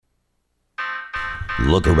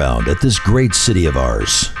Look around at this great city of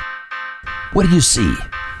ours. What do you see?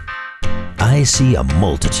 I see a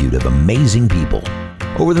multitude of amazing people.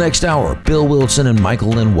 Over the next hour, Bill Wilson and Michael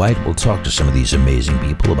Lynn White will talk to some of these amazing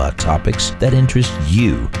people about topics that interest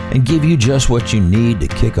you and give you just what you need to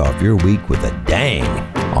kick off your week with a dang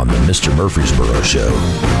on the Mr. Murfreesboro Show.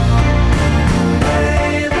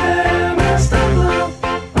 Hey there, Mr. Blue.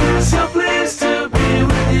 We're so pleased to be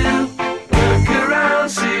with you. Look around,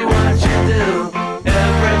 see what you do.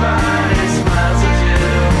 Everybody smiles at you.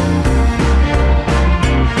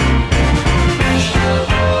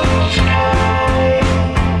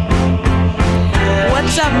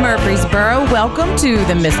 What's up, Murfreesboro? Welcome to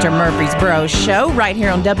the Mr. Murfreesboro Show right here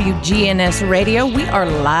on WGNS Radio. We are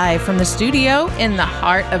live from the studio in the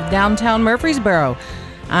heart of downtown Murfreesboro.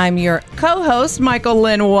 I'm your co-host, Michael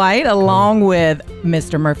Lynn White, along with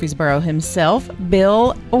Mr. Murfreesboro himself,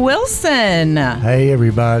 Bill Wilson. Hey,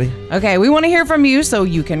 everybody. Okay, we want to hear from you, so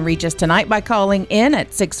you can reach us tonight by calling in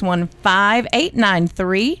at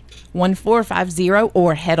 615-893-1450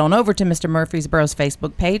 or head on over to Mr. Murfreesboro's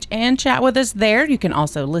Facebook page and chat with us there. You can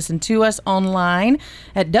also listen to us online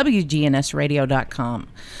at WGNSradio.com.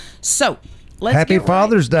 So, Happy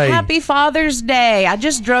Father's Day. Happy Father's Day. I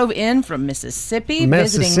just drove in from Mississippi.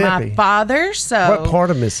 Visiting my father. So what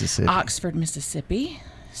part of Mississippi? Oxford, Mississippi.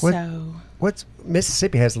 What's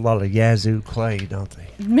Mississippi has a lot of yazoo clay, don't they?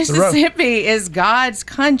 Mississippi is God's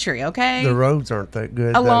country, okay? The roads aren't that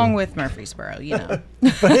good. Along with Murfreesboro, you know.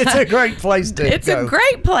 But it's a great place to It's go. a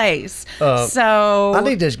great place. So I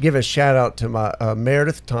need to give a shout out to my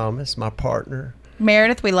Meredith Thomas, my partner.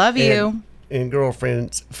 Meredith, we love you. And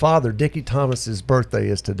girlfriend's father, Dickie Thomas's birthday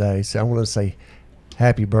is today. So I want to say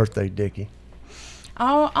happy birthday, Dickie.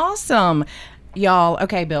 Oh, awesome. Y'all,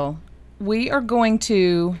 okay, Bill, we are going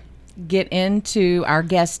to get into our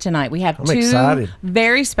guests tonight. We have two excited.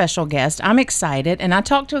 Very special guests. I'm excited. And I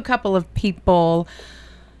talked to a couple of people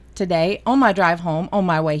today on my drive home, on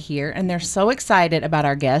my way here, and they're so excited about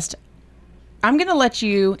our guest. I'm going to let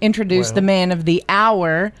you introduce the man of the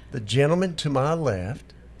hour. The gentleman to my left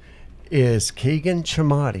is Keegan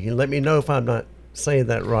Chamati. And let me know if I'm not saying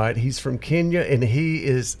that right. He's from Kenya, and he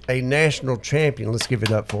is a national champion. Let's give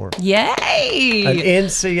it up for him. Yay! An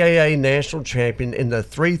NCAA national champion in the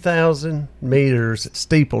 3,000 meters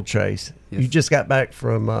steeplechase. Yes. You just got back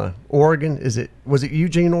from Oregon. Was it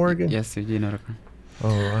Eugene, Oregon? Yes, Eugene, Oregon. All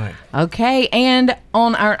right. Okay, and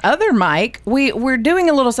on our other mic, we're doing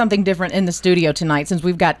a little something different in the studio tonight since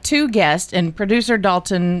we've got two guests, and producer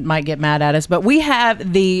Dalton might get mad at us, but we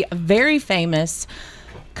have the very famous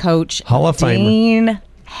Coach Hall of Famer Dean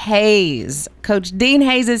Hayes. Coach Dean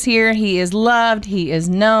Hayes is here. He is loved. He is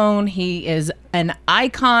known. He is an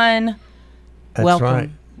icon. That's Welcome. right.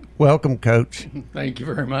 Welcome, Coach. Thank you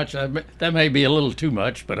very much. That may be a little too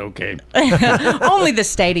much, but okay. Only the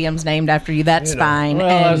stadium's named after you. That's fine. Well,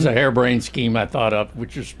 And- that's a harebrained scheme I thought up,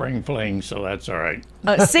 which is spring fling, so that's all right.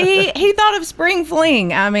 See, he thought of spring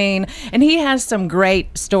fling. I mean, and he has some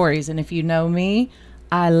great stories. And if you know me,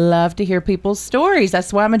 I love to hear people's stories.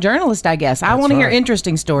 That's why I'm a journalist, I guess. I want to hear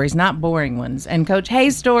interesting stories, not boring ones. And Coach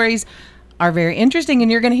Hayes' stories are very interesting,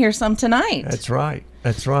 and you're going to hear some tonight. That's right.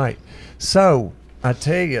 That's right. So, I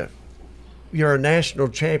tell you, you're a national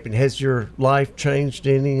champion. Has your life changed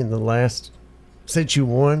any in the since you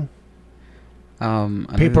won?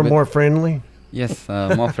 People are more friendly? Yes,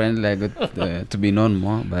 more friendly. I got to be known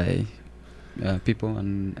more by people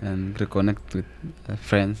and reconnect with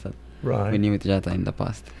friends that we knew each other in the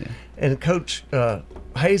past. Yeah. And Coach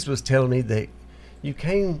Hayes was telling me that you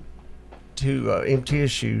came to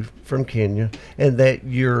MTSU from Kenya and that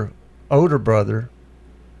your older brother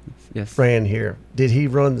ran here. Did he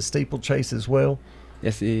run the steeplechase as well?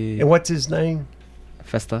 Yes. And what's his name?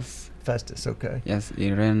 Festus. Festus, okay. Yes, he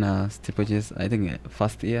ran steeplechase, I think,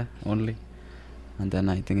 first year only. And then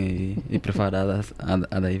I think he preferred other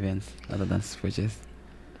events other than steeplechase.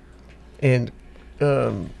 And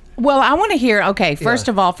well, I want to hear, first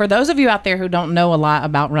of all, for those of you out there who don't know a lot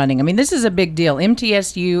about running, I mean, this is a big deal.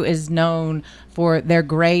 MTSU is known for their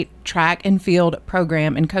great track and field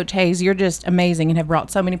program. And Coach Hayes, you're just amazing and have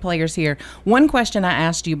brought so many players here. One question I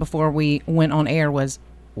asked you before we went on air was,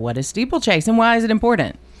 what is steeplechase and why is it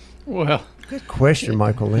important? Well, good question,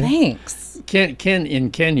 Michael. Thanks.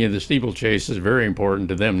 In Kenya, the steeplechase is very important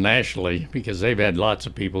to them nationally because they've had lots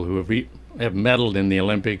of people who have medaled in the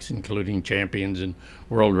Olympics, including champions and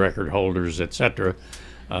world record holders, etc.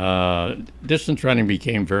 Distance running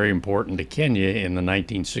became very important to Kenya in the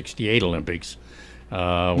 1968 Olympics,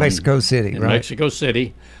 Mexico City, in right? Mexico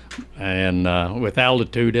City, and with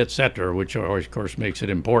altitude, etc., which of course makes it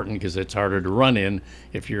important because it's harder to run in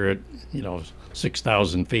if you're at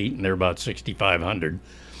 6,000 feet and they're about 6,500,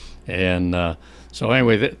 and so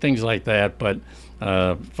anyway, things like that. But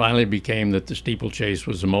finally became that the steeplechase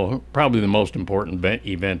was probably the most important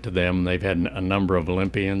event to them. They've had a number of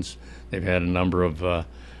Olympians, they've had a number of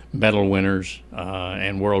medal winners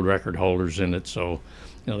and world record holders in it. So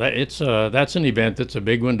that's an event that's a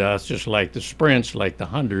big one to us, just like the sprints, like the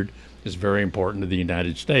 100 is very important to the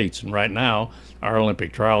United States. And right now, our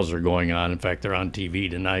Olympic trials are going on. In fact, they're on TV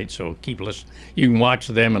tonight, so keep listening. You can watch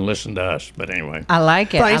them and listen to us. But anyway. I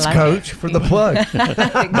like it. Thanks, Coach, for the plug.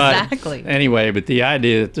 Exactly. But anyway, but the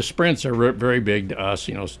idea that the sprints are very big to us.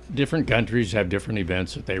 Different countries have different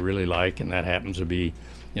events that they really like, and that happens to be,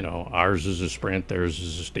 ours is a sprint, theirs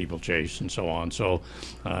is a steeplechase, and so on. So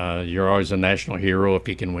you're always a national hero if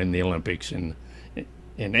you can win the Olympics and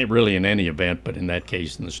really in any event, but in that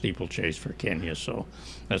case in the steeplechase for Kenya. So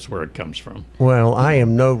that's where it comes from. Well, I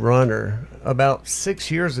am no runner. About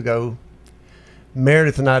 6 years ago,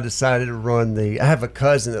 Meredith and I decided to run I have a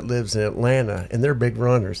cousin that lives in Atlanta, and they're big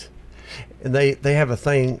runners. And they have a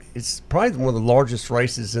thing, it's probably one of the largest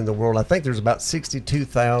races in the world. I think there's about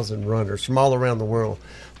 62,000 runners from all around the world.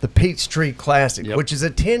 The Peachtree Classic, which is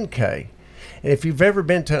a 10K. And if you've ever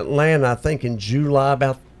been to Atlanta, I think in July,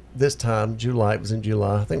 about this time, it was in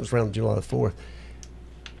July. I think it was around July the 4th.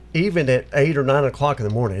 Even at 8 or 9 o'clock in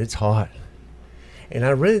the morning, it's hot. And I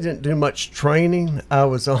really didn't do much training. I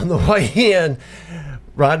was on the way in,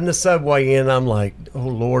 riding the subway in. I'm like, oh,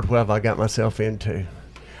 Lord, what have I got myself into?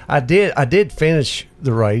 I did finish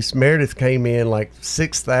the race. Meredith came in like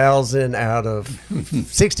 6,000 out of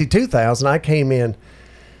 62,000. I came in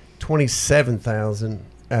 27,000.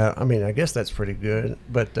 I guess that's pretty good.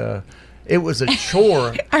 But it was a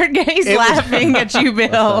chore. He's laughing at you,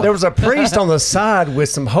 Bill. There was a priest on the side with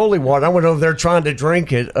some holy water. I went over there trying to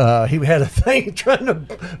drink it. He had a thing trying to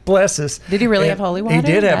bless us. Did he really have holy water? He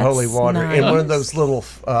did have holy water in one of those little,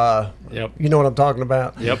 you know what I'm talking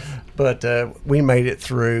about? Yep. But we made it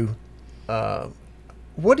through.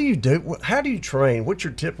 What do you do? How do you train? What's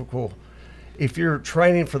your typical, if you're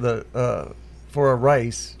training for a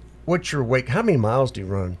race, what's your week? How many miles do you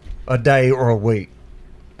run a day or a week?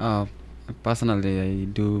 Personally, I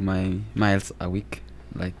do my miles a week,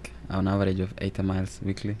 like an average of 80 miles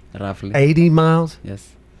weekly, roughly. 80 miles?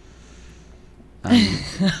 Yes.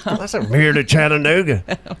 That's from here to Chattanooga.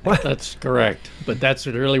 That's correct. But that's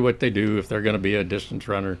really what they do if they're going to be a distance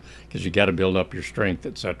runner, because you got to build up your strength,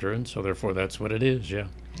 etc. And so therefore that's what it is, yeah.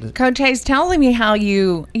 Coach Hayes, tell me how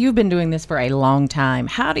you've been doing this for a long time.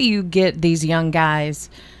 How do you get these young guys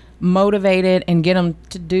motivated and get them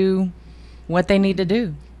to do what they need to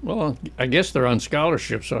do? Well, I guess they're on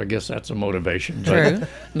scholarship, so I guess that's a motivation. True. But,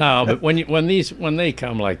 no, but when they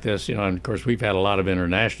come like this, and of course we've had a lot of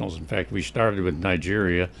internationals. In fact, we started with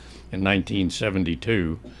Nigeria in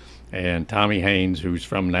 1972, and Tommy Haynes, who's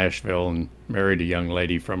from Nashville and married a young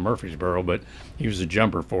lady from Murfreesboro, but he was a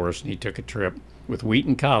jumper for us, and he took a trip with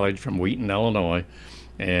Wheaton College from Wheaton, Illinois,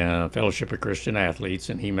 and Fellowship of Christian Athletes,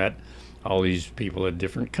 and he met all these people at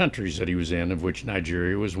different countries that he was in, of which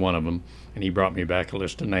Nigeria was one of them. And he brought me back a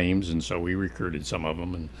list of names, and so we recruited some of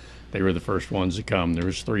them, and they were the first ones to come. There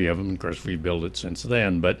was 3 of them. Of course, we've built it since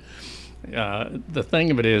then. But the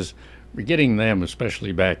thing of it is, we're getting them,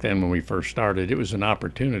 especially back then when we first started, it was an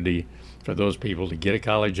opportunity for those people to get a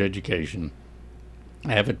college education,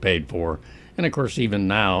 have it paid for. And of course, even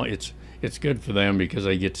now, it's good for them because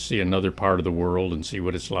they get to see another part of the world and see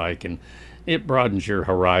what it's like. And it broadens your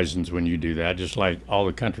horizons when you do that, just like all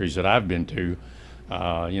the countries that I've been to,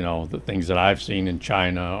 the things that I've seen in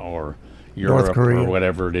China or Europe or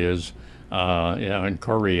whatever it is, in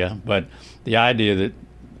Korea. But the idea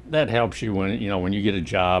that helps you when you get a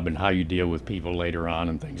job and how you deal with people later on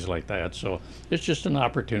and things like that. So it's just an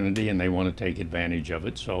opportunity, and they want to take advantage of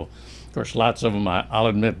it. So, of course, lots of them, I'll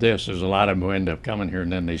admit this, there's a lot of them who end up coming here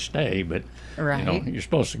and then they stay. But, right. You're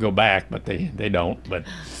supposed to go back, but they don't. But,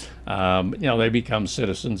 they become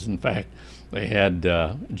citizens. In fact, they had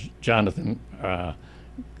Jonathan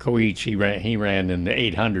Koich. He ran in the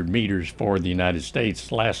 800 meters for the United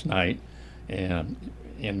States last night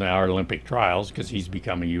in our Olympic trials because he's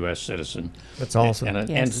become a U.S. citizen. That's awesome. And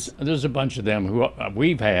there's a bunch of them who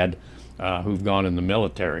we've had who've gone in the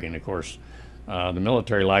military. And, of course, the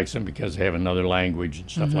military likes them because they have another language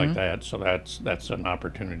and stuff like that. So that's an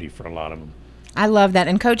opportunity for a lot of them. I love that.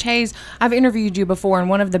 And Coach Hayes, I've interviewed you before, and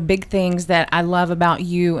one of the big things that I love about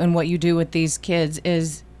you and what you do with these kids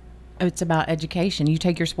is it's about education. You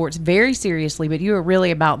take your sports very seriously, but you are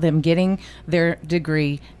really about them getting their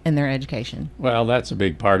degree and their education. Well, that's a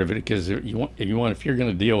big part of it, because if you're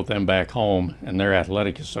going to deal with them back home and their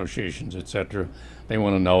athletic associations, etc., they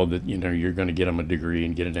want to know that you're going to get them a degree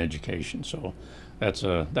and get an education. So that's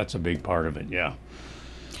a big part of it. Yeah.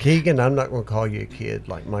 Keegan, I'm not going to call you a kid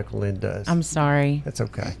like Michael Lynn does. I'm sorry. That's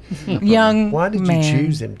okay. Young Why did man. you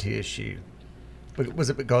choose MTSU? Was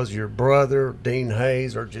it because of your brother, Dean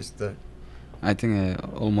Hayes, or just the... I think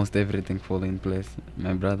almost everything fall in place.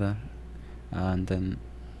 My brother, and then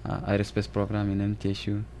aerospace program in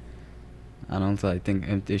MTSU. And also I think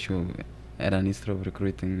MTSU had an history of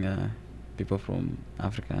recruiting people from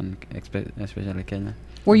Africa and especially Kenya.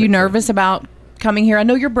 Were you nervous about coming here? I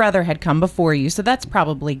know your brother had come before you, so that's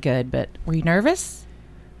probably good, but were you nervous?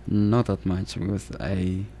 Not that much, because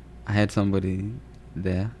I had somebody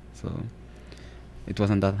there, so it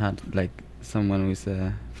wasn't that hard. Like someone who is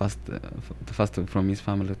the first from his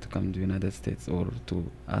family to come to the United States or to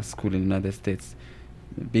a school in the United States.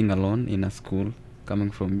 Being alone in a school, coming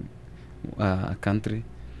from a country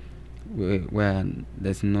where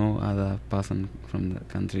there's no other person from the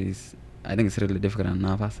country, I think it's really difficult and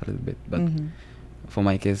nervous a little bit. But for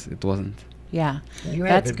my case, it wasn't. Yeah,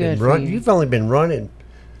 that's good for you. You've only been running.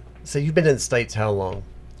 So you've been in the States how long?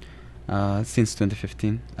 Since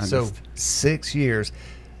 2015, August. So 6 years.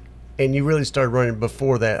 And you really started running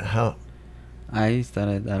before that. How? I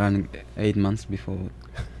started running 8 months before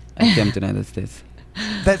I came to the United States.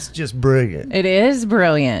 That's just brilliant. It is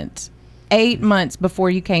brilliant. 8 months before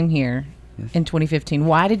you came here Yes. in 2015.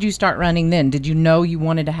 Why did you start running then? Did you know you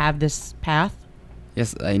wanted to have this path?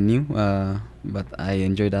 Yes, I knew, but I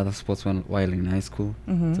enjoyed other sports while in high school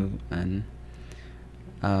too, and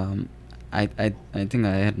I think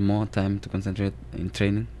I had more time to concentrate in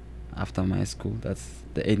training after my school. That's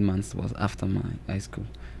the 8 months was after my high school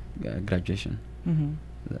graduation.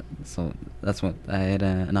 So that's what I had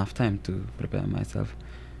enough time to prepare myself.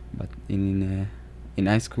 But in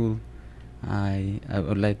high school, I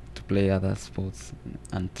would like to play other sports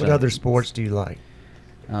and. What other sports do you like?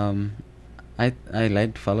 I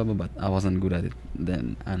liked volleyball, but I wasn't good at it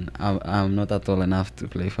then, and I'm not at all enough to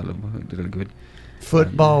play volleyball really good.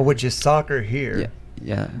 Football, which is soccer here.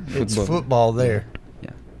 Yeah, It's football there.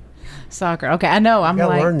 Yeah. Soccer. Okay, I know. I'm You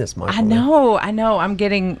gotta like, learn this, Michael. I know. I'm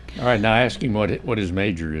getting. All right, now ask him what his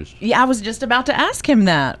major is. Yeah, I was just about to ask him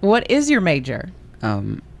that. What is your major?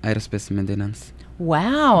 Aerospace maintenance.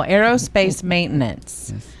 Wow, aerospace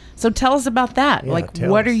maintenance. Yes. So tell us about that. Yeah, like,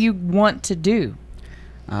 tell what us. do you want to do?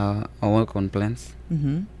 I work on planes,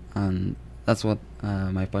 and that's what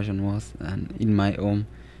my passion was. And in my home,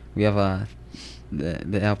 we have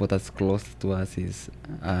the airport that's close to us is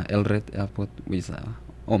Elred Airport, which is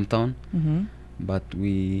hometown. But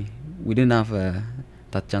we didn't have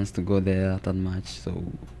that chance to go there that much, so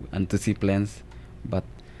and to see planes. But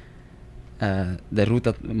the route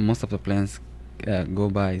that most of the planes go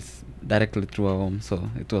by is directly through our home. So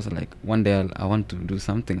it was like one day I want to do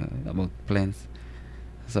something about planes.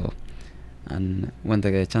 So, and when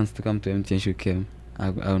the chance to come to MTSU came,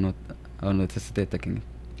 I will not hesitate taking it.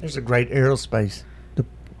 There's a great aerospace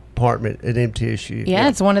department at MTSU. Yeah,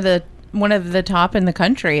 it's one of the top in the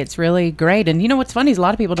country. It's really great. And you know what's funny is a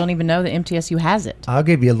lot of people don't even know that MTSU has it. I'll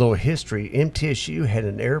give you a little history. MTSU had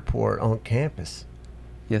an airport on campus.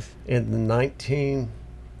 Yes. In the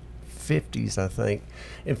 1950s, I think.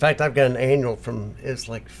 In fact, I've got an annual from, it's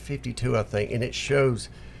like 52, I think, and it shows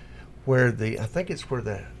where I think it's where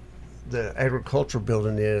the agricultural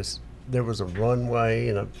building is. There was a runway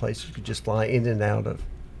and a place you could just fly in and out of.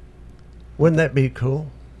 Wouldn't that be cool?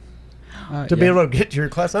 To be able to get to your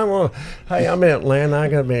class. Hey, I'm in Atlanta. I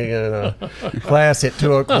got to be in a class at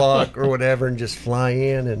 2 o'clock or whatever and just fly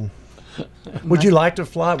in. And would you like to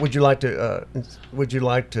fly? Would you like to,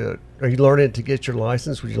 are you learning to get your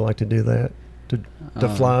license? Would you like to do that? To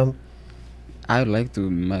fly them? I would like to,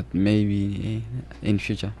 but maybe in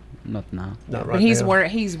future. Not now. Not right But he's now.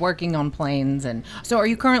 he's working on planes, and so are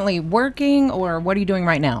you currently working, or what are you doing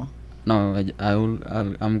right now? No,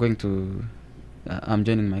 I'm going to. I'm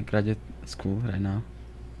joining my graduate school right now.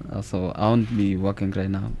 So I won't be working right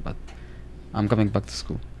now, but I'm coming back to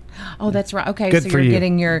school. Oh, that's right. Okay, Good so for you're you.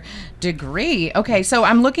 getting your degree. Okay, so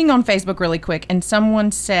I'm looking on Facebook really quick, and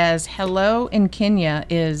someone says hello in Kenya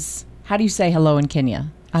is, how do you say hello in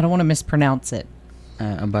Kenya? I don't want to mispronounce it.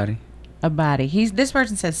 Abari. Abadi. This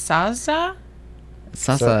person says Saza.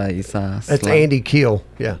 Sasa is a slang. That's Andy Keel.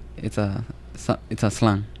 Yeah. It's a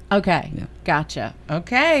slang. Okay. Yeah. Gotcha.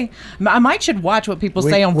 Okay. I might should watch what people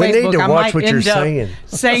say on we Facebook. need to I watch might what you're end up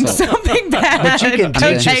saying. something bad. But you can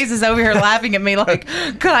Coach teach us. Hayes is over here laughing at me like,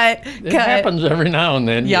 cut. It happens every now and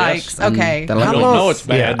then. Yikes. Yes. Okay. You don't know it's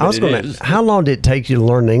bad, I was but it gonna. is. How long did it take you to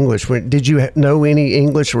learn English? Did you know any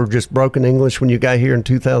English or just broken English when you got here in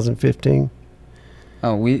 2015?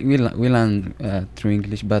 Oh, we learn through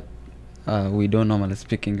English, but we don't normally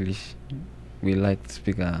speak English. We like to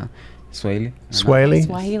speak Swahili. Swahili?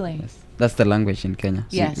 Swahili. Yes. That's the language in Kenya.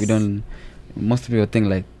 So Yes. we don't. Most people think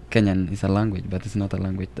like Kenyan is a language, but it's not a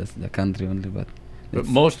language. That's the country only. But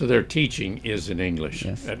most of their teaching is in English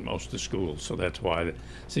Yes. at most of the schools, so that's why.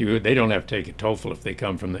 They don't have to take a TOEFL if they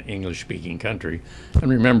come from the English-speaking country.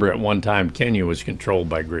 And remember, at one time, Kenya was controlled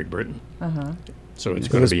by Great Britain. So it's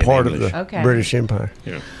It going was to be part in of English. the Okay. British Empire.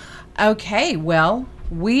 Yeah. Okay, well,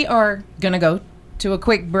 we are going to go to a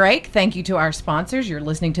quick break. Thank you to our sponsors. You're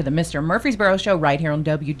listening to the Mr. Murfreesboro Show right here on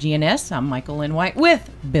WGNS. I'm Michael Lynn White with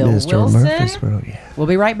Bill Mr. Wilson. Murfreesboro, yeah. We'll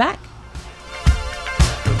be right back.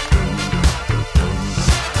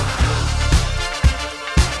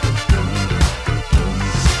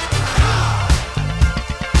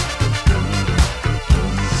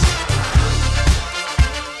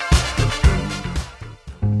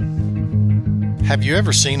 Have you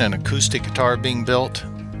ever seen an acoustic guitar being built?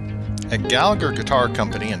 At Gallagher Guitar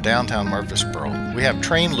Company in downtown Murfreesboro, we have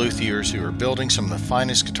trained luthiers who are building some of the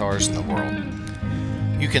finest guitars in the world.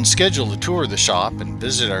 You can schedule a tour of the shop and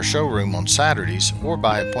visit our showroom on Saturdays or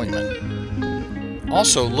by appointment.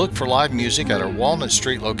 Also, look for live music at our Walnut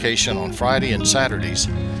Street location on Friday and Saturdays,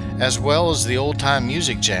 as well as the Old Time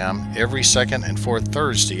Music Jam every second and fourth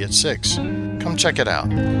Thursday at 6. Come check it out.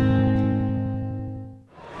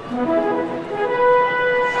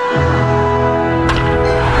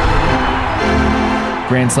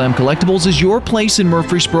 Grand Slam Collectibles is your place in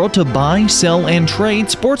Murfreesboro to buy, sell, and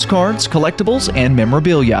trade sports cards, collectibles, and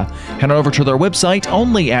memorabilia. Head on over to their website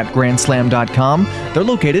only at grandslam.com. They're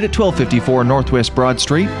located at 1254 Northwest Broad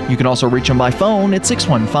Street. You can also reach them by phone at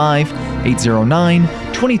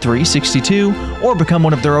 615-809-2362 or become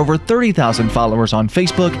one of their over 30,000 followers on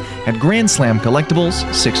Facebook at Grand Slam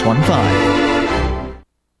Collectibles 615.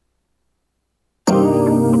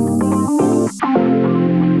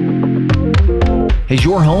 Has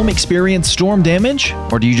your home experienced storm damage,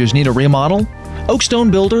 or do you just need a remodel? Oakstone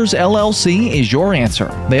Builders LLC is your answer.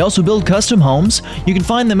 They also build custom homes. You can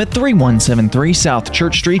find them at 3173 South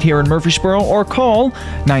Church Street here in Murfreesboro or call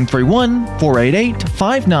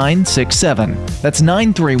 931-488-5967. That's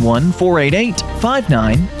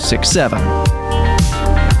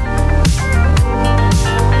 931-488-5967.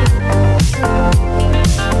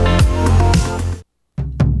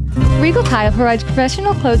 Regal Title provides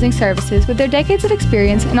professional closing services with their decades of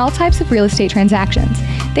experience in all types of real estate transactions.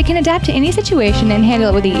 They can adapt to any situation and handle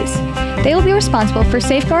it with ease. They will be responsible for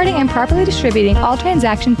safeguarding and properly distributing all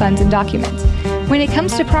transaction funds and documents. When it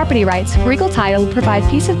comes to property rights, Regal Title will provide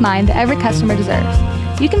peace of mind that every customer deserves.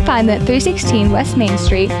 You can find them at 316 West Main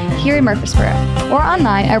Street here in Murfreesboro or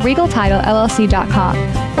online at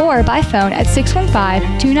regaltitlellc.com or by phone at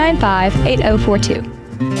 615-295-8042.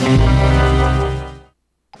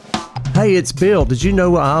 Hey, it's Bill. Did you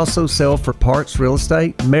know I also sell for Parts Real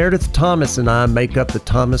Estate? Meredith Thomas and I make up the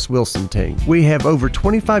Thomas Wilson team. We have over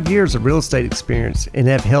 25 years of real estate experience and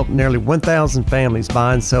have helped nearly 1,000 families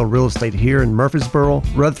buy and sell real estate here in Murfreesboro,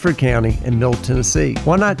 Rutherford County, and Middle Tennessee.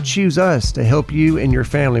 Why not choose us to help you and your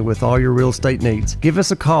family with all your real estate needs? Give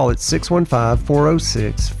us a call at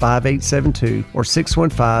 615-406-5872 or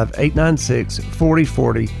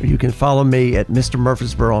 615-896-4040, or you can follow me at Mr.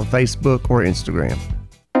 Murfreesboro on Facebook or Instagram.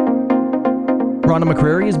 Rhonda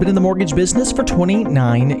McCrary has been in the mortgage business for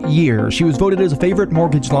 29 years. She was voted as a favorite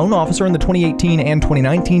mortgage loan officer in the 2018 and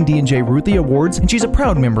 2019 D&J Ruthie Awards, and she's a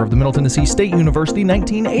proud member of the Middle Tennessee State University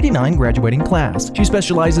 1989 graduating class. She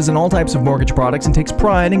specializes in all types of mortgage products and takes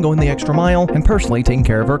pride in going the extra mile and personally taking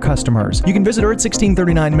care of her customers. You can visit her at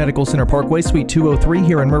 1639 Medical Center Parkway, Suite 203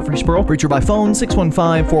 here in Murfreesboro. Reach her by phone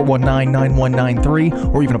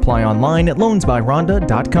 615-419-9193 or you can apply online at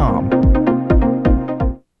loansbyrhonda.com.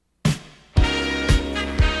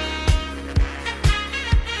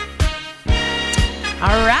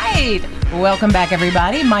 All right. Welcome back,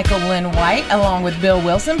 everybody. Michael Lynn White, along with Bill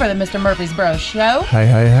Wilson for the Mr. Murfreesboro Show. Hey,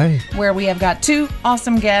 hey, hey. Where we have got two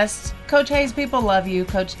awesome guests. Coach Hayes, people love you.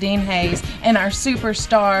 Coach Dean Hayes, and our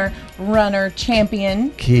superstar runner champion,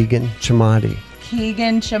 Keegan Chamati.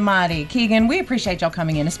 Keegan Chamati. Keegan, we appreciate y'all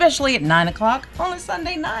coming in, especially at 9 o'clock on a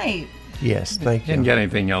Sunday night. Yes, thank you. Didn't get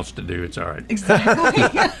anything else to do. It's all right. Exactly.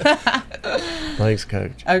 Thanks,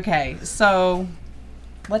 Coach. Okay, so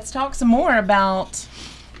let's talk some more about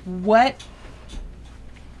what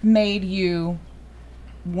made you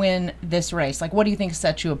win this race? Like, what do you think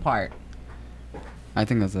set you apart? I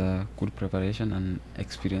think that's a good preparation and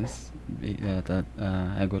experience that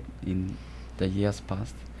I got in the years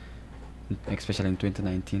past, especially in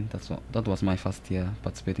 2019. That was my first year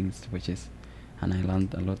participating in steeplechases, and I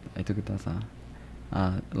learned a lot. I took it as a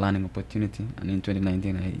learning opportunity. And in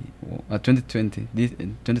 2019,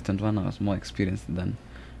 2021, I was more experienced than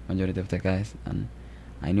majority of the guys, and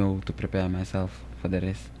I knew to prepare myself for the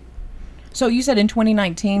race. So you said in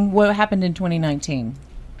 2019. What happened in 2019?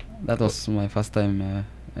 That was my first time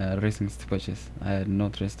racing steeplechase. I had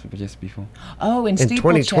not raced steeplechase before. Oh, in And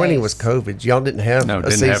steeplechase. 2020 was COVID. Y'all didn't have a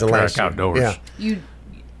didn't season have track last year. outdoors. Yeah.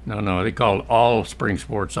 No, they called all spring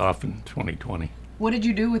sports off in 2020. What did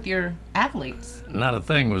you do with your athletes? Not a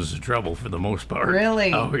thing was the trouble for the most part.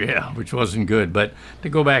 Really? Oh, yeah, which wasn't good. But to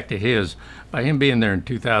go back to by him being there in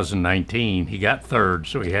 2019, he got third,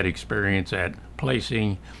 so he had experience at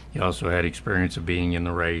placing. He also had experience of being in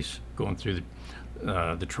the race, going through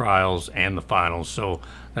the trials and the finals. So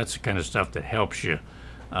that's the kind of stuff that helps you.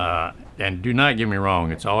 And do not get me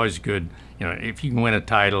wrong, it's always good. If you can win a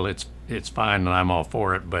title, it's fine, and I'm all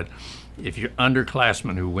for it. But if you're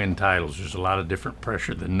underclassmen who win titles, there's a lot of different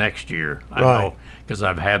pressure the next year. I know, because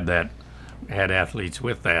I've had athletes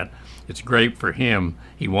with that. It's great for him.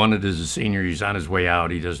 He won it as a senior. He's on his way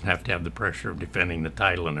out. He doesn't have to have the pressure of defending the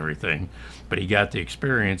title and everything. But he got the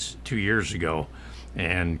experience 2 years ago.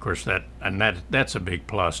 And of course that's a big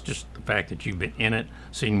plus. Just the fact that you've been in it,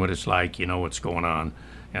 seen what it's like, you know what's going on,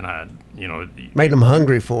 and made them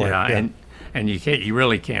hungry for it. Yeah, and you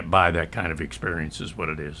really can't buy that kind of experience, is what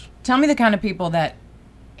it is. Tell me the kind of people that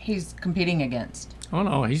he's competing against. Oh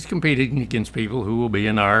no, he's competing against people who will be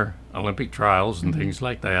in our Olympic trials and things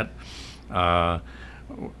like that.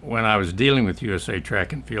 When I was dealing with USA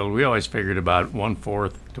Track and Field, we always figured about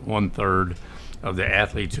 1/4 to 1/3 of the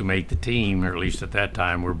athletes who make the team, or at least at that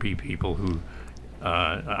time, would be people who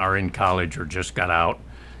are in college or just got out.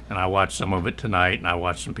 And I watched some of it tonight, and I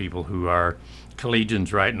watched some people who are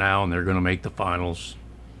collegians right now, and they're going to make the finals.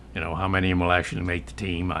 How many of them will actually make the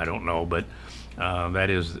team, I don't know, but that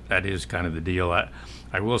is kind of the deal.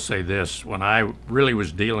 I will say this: when I really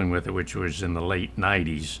was dealing with it, which was in the late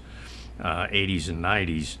 90s, 80s and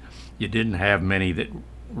 90s, you didn't have many that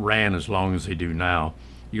ran as long as they do now.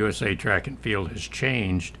 USA Track and Field has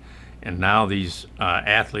changed, and now these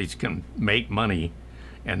athletes can make money,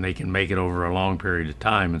 and they can make it over a long period of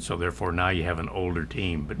time, and so therefore now you have an older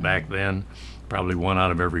team. But back then, probably 1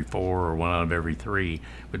 out of every 4 or 1 out of every 3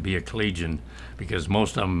 would be a collegian, because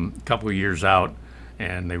most of them a couple of years out,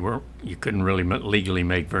 and you couldn't really legally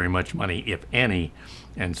make very much money, if any,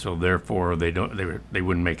 and so therefore they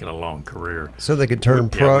wouldn't make it a long career. So they could turn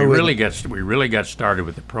pro. We really got started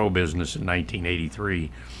with the pro business in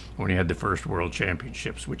 1983 when we had the first World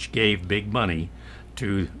Championships, which gave big money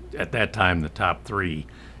to, at that time, the top 3,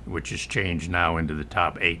 which has changed now into the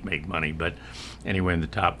top 8 make money. But anyway, in the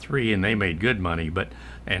top 3, and they made good money.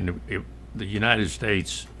 The United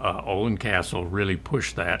States, Olin Castle really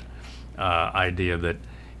pushed that idea that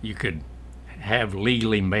you could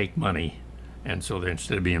legally make money. And so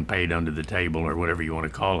instead of being paid under the table or whatever you want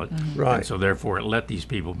to call it. Right. And so therefore it let these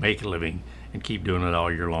people make a living and keep doing it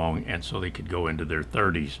all year long, and so they could go into their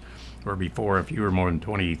 30s. Where before, if you were more than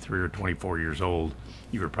 23 or 24 years old,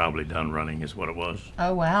 you were probably done running, is what it was.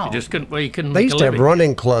 Oh, wow. You just couldn't, you couldn't They make used a to have living.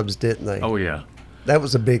 running clubs, didn't they? Oh, yeah. That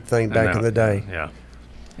was a big thing back in the day. Yeah.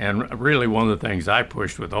 And really one of the things I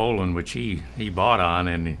pushed with Olin, which he bought on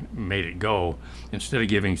and made it go, instead of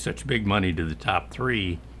giving such big money to the top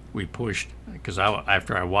 3, we pushed, because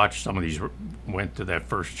after I watched some of these went to that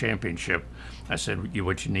first championship, I said,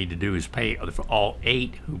 what you need to do is pay for all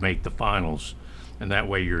 8 who make the finals, and that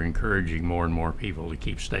way you're encouraging more and more people to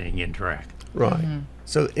keep staying in track. Right. Mm-hmm.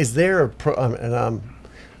 So is there a pro, and I'm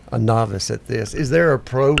a novice at this, is there a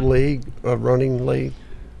pro league, a running league?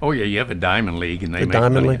 Oh yeah, you have a diamond league, and they make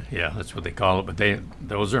diamond money. league? Yeah, that's what they call it. But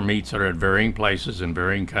those are meets that are at varying places in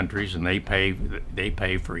varying countries, and they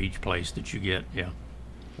pay for each place that you get. Yeah.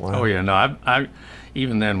 Wow. Oh yeah, no, I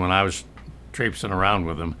even then when I was traipsing around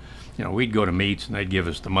with them, we'd go to meets and they'd give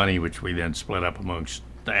us the money, which we then split up amongst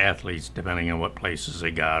the athletes depending on what places they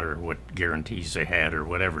got or what guarantees they had or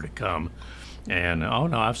whatever to come. And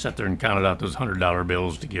I've sat there and counted out those $100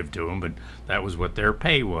 bills to give to them, but that was what their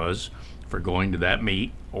pay was for going to that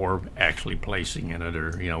meet or actually placing in it,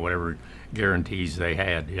 or whatever guarantees they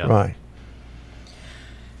had. Yeah. Right.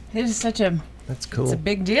 It is that's cool. It's a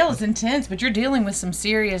big deal. It's intense, but you're dealing with some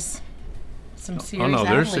serious Oh no,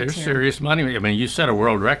 there's serious money. I mean, you set a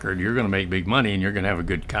world record, you're going to make big money, and you're going to have a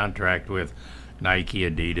good contract with Nike,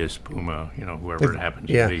 Adidas, Puma, whoever it happens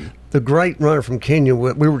to be. The great runner from Kenya,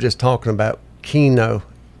 we were just talking about Keno.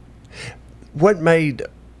 What made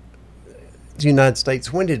the United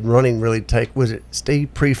States, when did running really take? Was it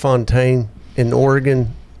Steve Prefontaine in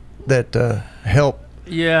Oregon that helped?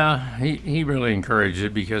 Yeah, he really encouraged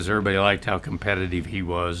it because everybody liked how competitive he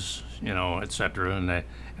was, et cetera. And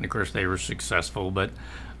of course they were successful, but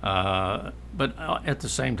at the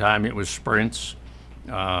same time it was sprints,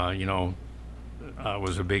 was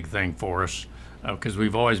a big thing for us because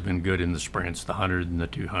we've always been good in the sprints, the 100 and the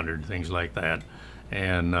 200, things like that.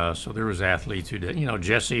 And so there was athletes who did,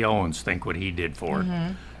 Jesse Owens, think what he did for it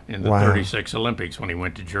in the 36 Olympics when he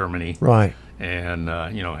went to Germany. Right. And,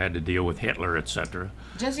 had to deal with Hitler, et cetera.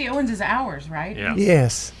 Jesse Owens is ours, right? Yeah.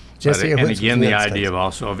 Yes. Jesse Owens. And again, the idea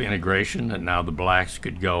of integration, that now the blacks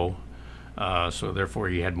could go. So therefore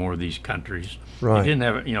you had more of these countries. Right. You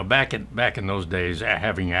didn't have, back in those days,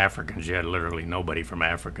 having Africans, you had literally nobody from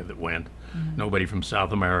Africa that went. Nobody from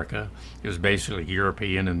South America. It was basically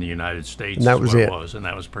European and the United States. And that was it. And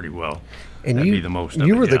that was pretty well. And that'd be the most of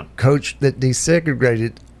you it, were the coach that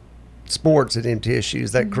desegregated sports at MTSU.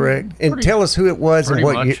 Is that correct? And tell us who it was and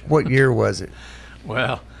what year was it?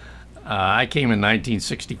 Well, I came in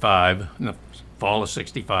 1965, in the fall of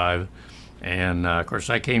 '65. And, of course,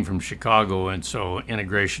 I came from Chicago, and so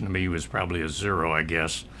integration to me was probably a zero, I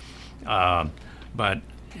guess.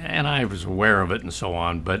 And I was aware of it and so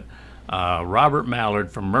on. But Robert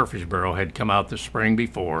Mallard from Murfreesboro had come out the spring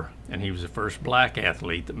before, and he was the first black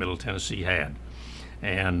athlete that Middle Tennessee had.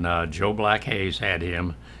 And Joe Black Hayes had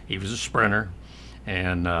him. He was a sprinter.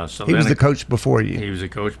 And so he was the coach before you. He was the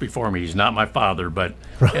coach before me. He's not my father, but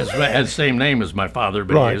has the same name as my father,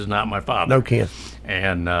 but he is not my father. No Ken.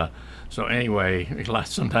 And so anyway,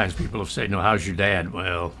 sometimes people have said, how's your dad?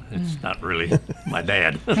 Well, it's not really my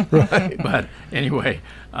dad. Right. But anyway,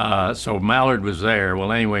 so Mallard was there.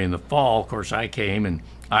 Well, anyway, in the fall, of course, I came and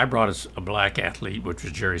I brought a black athlete, which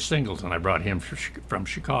was Jerry Singleton. I brought him from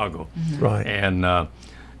Chicago. Right. And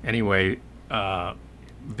anyway,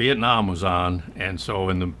 Vietnam was on, and so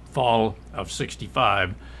in the fall of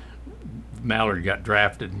 '65, Mallard got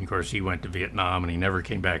drafted, and of course he went to Vietnam, and he never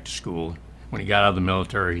came back to school. When he got out of the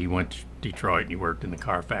military, he went to Detroit, and he worked in the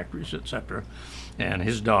car factories, etc. And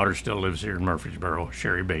his daughter still lives here in Murfreesboro,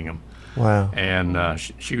 Sherry Bingham. Wow. And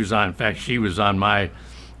she was on, in fact, she was on my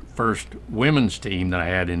first women's team that I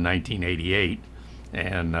had in 1988.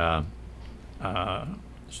 And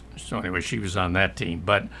so anyway, she was on that team.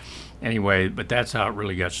 But anyway, that's how it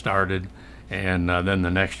really got started. And then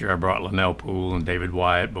the next year I brought Linnell Poole and David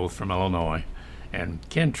Wyatt, both from Illinois. And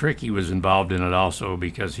Ken Trickey was involved in it also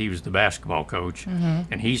because he was the basketball coach.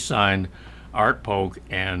 And he signed Art Polk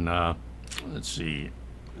and, let's see,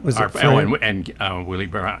 Willie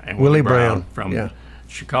Brown. And Willie Brown from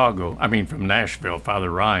Chicago, from Nashville,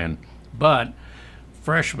 Father Ryan. But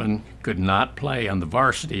freshmen could not play on the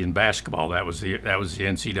varsity in basketball. That was the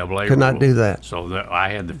NCAA Could not rule. do that. So I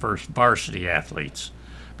had the first varsity athletes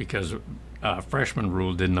because freshman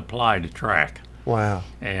rule didn't apply to track. Wow.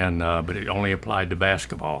 And but it only applied to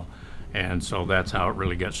basketball. And so that's how it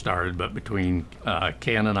really got started. But between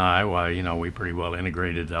Ken and I, we pretty well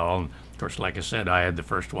integrated it all. And of course, like I said, I had the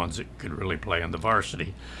first ones that could really play on the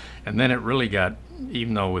varsity. And then it really got,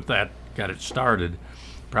 even though with that got it started,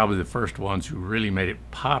 probably the first ones who really made it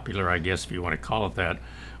popular, I guess if you want to call it that,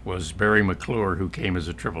 was Barry McClure, who came as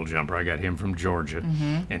a triple jumper. I got him from Georgia.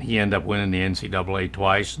 And he ended up winning the NCAA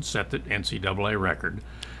twice and set the NCAA record.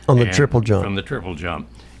 On the triple jump. From the triple jump.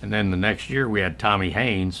 And then the next year we had Tommy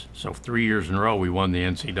Haynes. So 3 years in a row we won the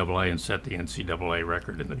NCAA and set the NCAA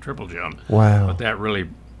record in the triple jump. Wow. But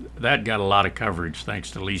that got a lot of coverage thanks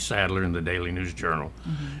to Lee Sadler and the Daily News Journal.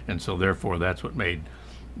 And so therefore that's what made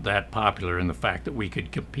that popular, in the fact that we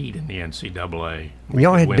could compete in the NCAA.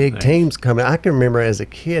 Y'all had big teams coming. I can remember as a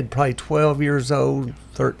kid, probably 12 years old,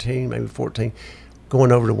 13, maybe 14,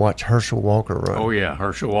 going over to watch Herschel Walker run. Oh, yeah,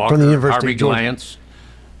 Herschel Walker, from the University Harvey of Georgia. Glantz.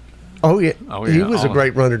 Oh, yeah. He was a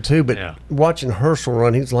great runner, too, but watching Herschel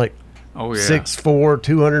run, he's like 6'4",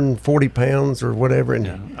 240 pounds or whatever.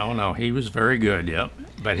 And Oh, no, he was very good, yep.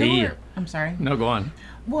 But I'm sorry. No, go on.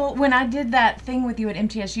 Well, when I did that thing with you at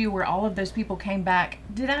MTSU where all of those people came back,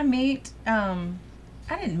 did I meet, I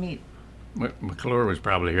didn't meet. McClure was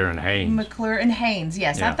probably here in Haynes. McClure and Haynes,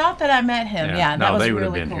 yes. I thought that I met him. Yeah, that was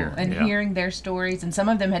really cool. Here. And hearing their stories, and some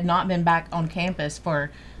of them had not been back on campus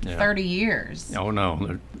for 30 years. Oh,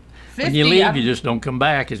 no. 50, when you leave, you just don't come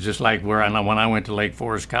back. It's just like when I went to Lake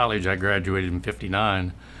Forest College, I graduated in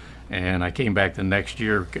 '59, and I came back the next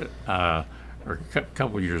year or a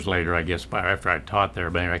couple of years later, I guess, after I taught there.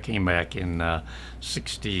 But anyway, I came back in in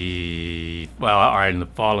the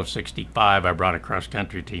fall of '65, I brought a cross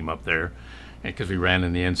country team up there because we ran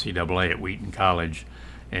in the NCAA at Wheaton College.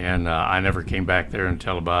 And I never came back there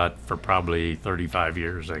until for probably 35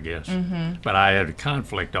 years, I guess. Mm-hmm. But I had a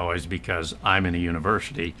conflict always because I'm in a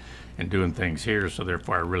university and doing things here, so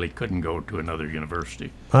therefore I really couldn't go to another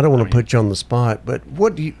university. I don't want to put you on the spot, but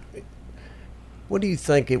what do you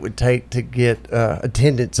think it would take to get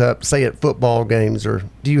attendance up, say at football games, or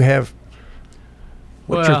do you have?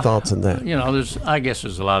 What's your thoughts on that? I guess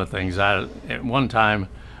there's a lot of things. At one time,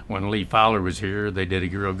 when Lee Fowler was here, they did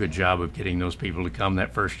a real good job of getting those people to come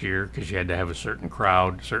that first year because you had to have a certain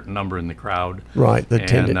number in the crowd. Right, the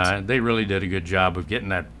attendance. And they really did a good job of getting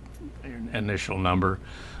that initial number.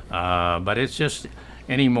 But it's just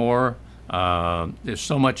anymore, there's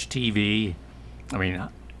so much TV. I mean,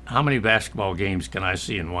 how many basketball games can I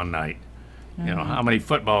see in one night? Mm-hmm. How many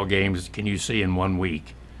football games can you see in 1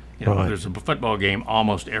 week? Right. There's a football game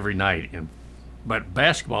almost every night. But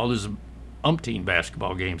basketball, there's umpteen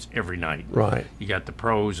basketball games every night. Right. You got the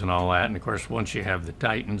pros and all that, and of course, once you have the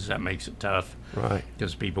Titans, that makes it tough. Right.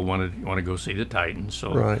 Because people want to go see the Titans.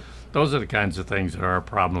 So right. Those are the kinds of things that are a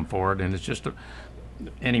problem for it, and it's just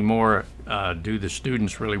anymore. Do the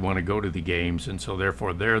students really want to go to the games, and so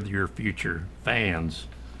therefore they're your future fans.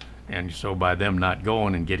 And so by them not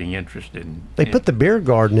going and getting interested they put the beer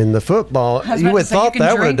garden in the football. You would thought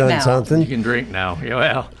that would have done something. You can drink now. Yeah,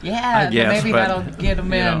 well, I guess, maybe that'll get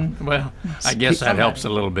them in. I guess that helps a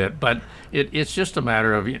little bit. But it's just a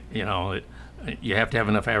matter of, you have to have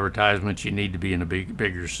enough advertisements. You need to be in a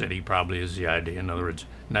bigger city, probably is the idea. In other words,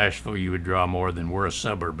 Nashville, you would draw more than we're a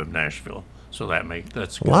suburb of Nashville. So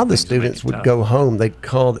that's a lot of the students would go home. They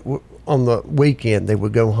called on the weekend. They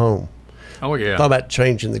would go home. Oh yeah. Thought about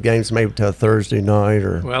changing the games maybe to a Thursday night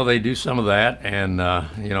or. Well, they do some of that, and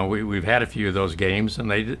we've had a few of those games, and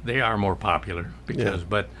they are more popular because. Yeah.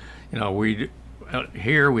 But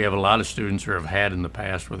here we have a lot of students who have had in the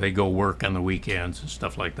past where they go work on the weekends and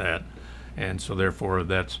stuff like that, and so therefore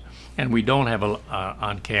and we don't have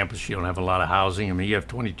on campus. You don't have a lot of housing. I mean, you have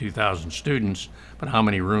 22,000 students, but how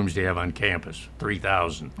many rooms do you have on campus?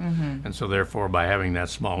 3,000, and so therefore by having that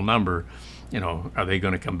small number. Are they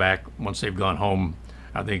going to come back once they've gone home?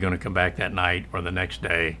 Are they going to come back that night or the next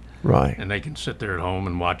day? Right. And they can sit there at home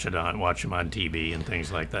and watch them on TV and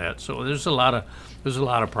things like that. So there's a lot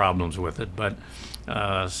of problems with it. But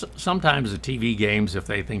sometimes the TV games, if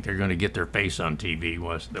they think they're going to get their face on TV,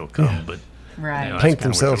 they'll come. Yeah. But right. Paint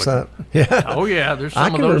themselves up. Yeah. Oh yeah. There's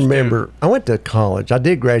some of those. I can remember. Too. I went to college. I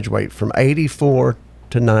did graduate from '84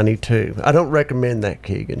 to 92. I don't recommend that,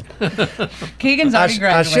 Keegan. Keegan's already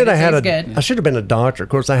graduated. I should have been a doctor. Of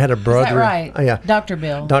course, I had a brother. Is that right? Yeah. Dr.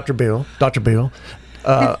 Bill.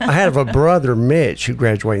 I had a brother, Mitch, who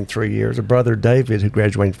graduated in 3 years, a brother, David, who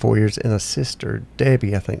graduated in 4 years, and a sister,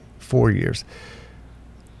 Debbie, I think, 4 years.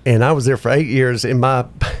 And I was there for 8 years, and my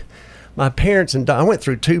parents and I went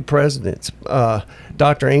through two presidents,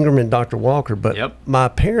 Dr. Ingram and Dr. Walker, but my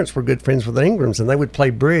parents were good friends with the Ingrams, and they would play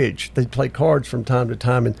bridge. They'd play cards from time to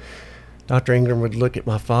time, and Dr. Ingram would look at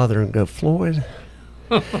my father and go, Floyd,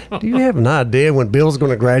 do you have an idea when Bill's going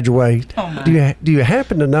to graduate? Oh do you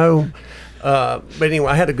happen to know? But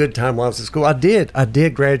anyway, I had a good time while I was at school. I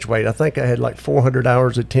did graduate. I think I had like 400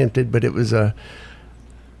 hours attempted, but it was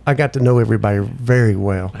I got to know everybody very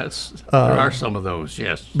well. There are some of those,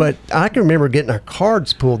 yes. But I can remember getting our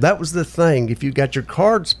cards pulled. That was the thing. If you got your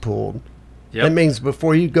cards pulled, that means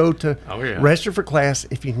before you go to register for class,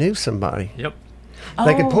 if you knew somebody,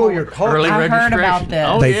 they could pull your cards. Early I heard about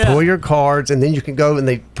this. They pull your cards, and then you can go and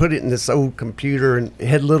they put it in this old computer, and it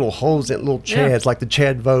had little holes in it, little chads, like the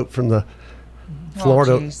Chad vote from the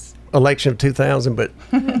Florida election of 2000. But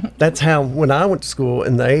that's how, when I went to school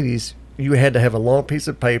in the 80s, you had to have a long piece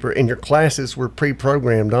of paper, and your classes were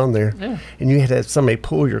pre-programmed on there, and you had to have somebody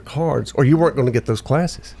pull your cards, or you weren't going to get those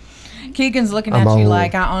classes. Keegan's looking at you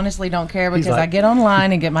like, I honestly don't care because I get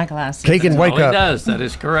online and get my classes. Keegan, wake up. He does. That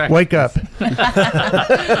is correct. Wake up.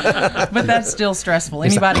 But that's still stressful.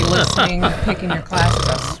 Anybody listening, picking your classes,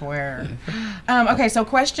 I swear. Okay, so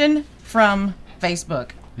question from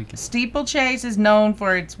Facebook. Okay. Steeplechase is known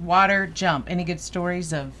for its water jump. Any good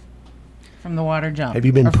stories from the water jump? Have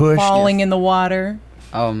you been pushed? Falling in the water?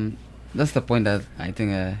 That's the point that I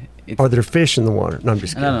think are there fish in the water? No, I'm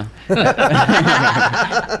just kidding. No.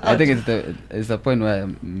 I think it's the point where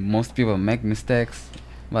most people make mistakes,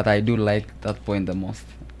 but I do like that point the most.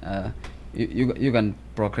 You can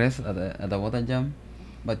progress at the water jump,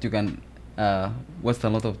 but you can waste a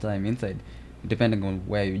lot of time inside, depending on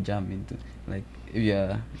where you jump into. Like if you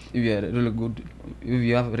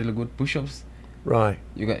have really good push-ups, Right.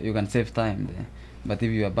 You can save time there. But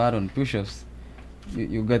if you are bad on push-ups,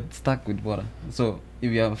 you get stuck with water. So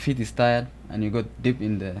if your feet is tired and you got deep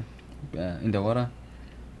in the water,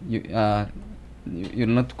 you'll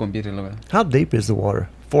not compete really well. How deep is the water?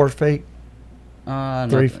 4 feet? Not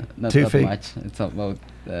 2 that feet? much. It's about.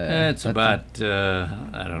 It's about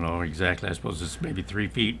I don't know exactly. I suppose it's maybe 3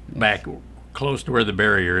 feet back, close to where the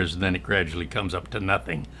barrier is, and then it gradually comes up to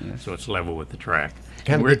nothing. Yes. So it's level with the track.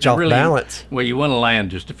 Kind of We're get you off balance. Well, you want to land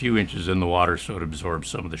just a few inches in the water so it absorbs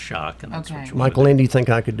some of the shock, and that's Okay. what you want Michael, Lynn, do you think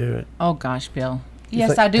I could do it? Oh gosh, Bill. You Yes,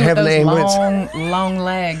 think I do with having those an ambulance- long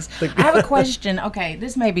legs. I have a question. Okay,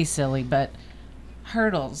 this may be silly, but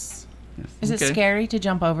hurdles. Is it Okay. scary to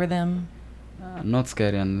jump over them? Not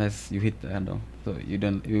scary unless you hit the hurdle. So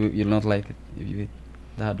you'll not like it if you hit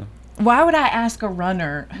the hurdle. Why would I ask a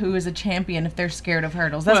runner who is a champion if they're scared of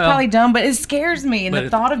hurdles? That's Well, probably dumb, but it scares me. And but the it-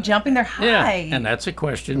 thought of jumping, they're Yeah, high. and that's a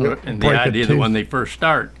question. Yep. And the Break a idea that tooth. when they first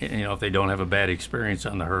start, if they don't have a bad experience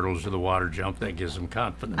on the hurdles or the water jump, that gives them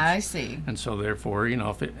confidence. I see. And so therefore,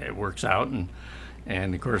 if it works out,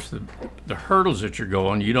 and of course the hurdles that you're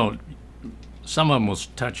going, you don't. Some of them will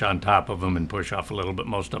touch on top of them and push off a little, but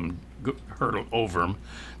most of them hurdle over them.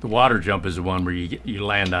 The water jump is the one where you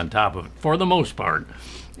land on top of it for the most part,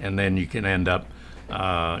 and then you can end up,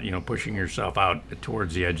 pushing yourself out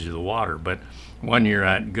towards the edge of the water. But one year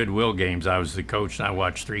at Goodwill Games, I was the coach and I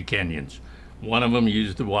watched 3 Kenyans. One of them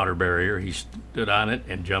used the water barrier. He stood on it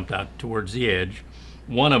and jumped out towards the edge.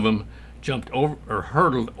 One of them jumped over or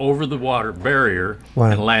hurdled over the water barrier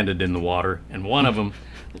Wow. and landed in the water. And one of them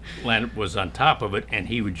was on top of it, and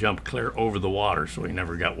he would jump clear over the water, so he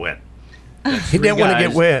never got wet. He didn't want to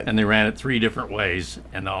get wet. And they ran it 3 different ways,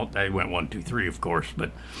 and they went 1, 2, 3, of course.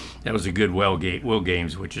 But that was a good Will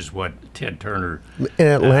Games, which is what Ted Turner In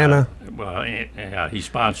Atlanta. he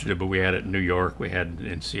sponsored it, but we had it in New York, we had it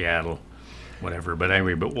in Seattle, whatever. But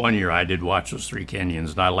anyway, one year I did watch those 3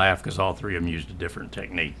 Kenyans, and I laughed because all 3 of them used a different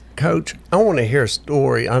technique. Coach, I want to hear a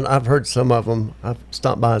story. I've heard some of them. I've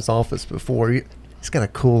stopped by his office before. He's got a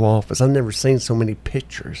cool office. I've never seen so many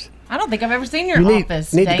pictures. I don't think I've ever seen your You need-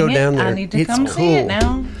 office. need to Dang go it. down there. I need to It's come see it cool.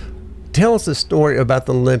 now. Tell us a story about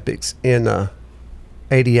the Olympics in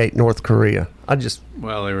 '88 North Korea.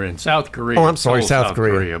 Well, they were in South Korea. Oh, I'm sorry, Seoul, South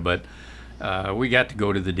Korea. But we got to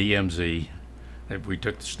go to the DMZ. We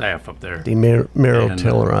took the staff up there.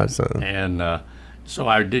 Demilitarized zone. And so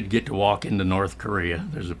I did get to walk into North Korea.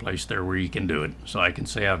 There's a place there where you can do it. So I can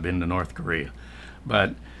say I've been to North Korea.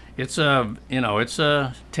 But it's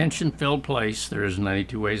a tension-filled place. There isn't any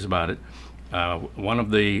two ways about it. One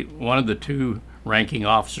of the 2 ranking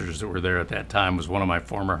officers that were there at that time was one of my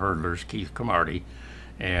former hurdlers, Keith Cromartie,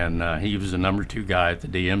 and he was the number 2 guy at the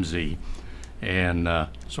DMZ. And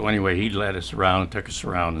so anyway, he led us around and took us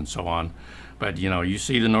around and so on. But you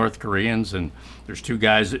see the North Koreans, and there's 2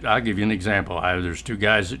 guys that, I'll give you an example. There's 2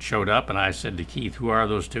 guys that showed up, and I said to Keith, "Who are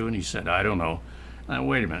those 2?" And he said, "I don't know."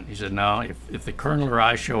 Wait a minute. He said, "No, if the colonel or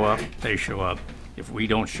I show up, they show up. If we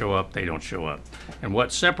don't show up, they don't show up." And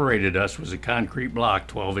what separated us was a concrete block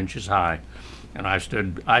 12 inches high. And I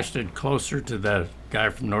stood closer to the guy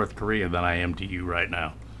from North Korea than I am to you right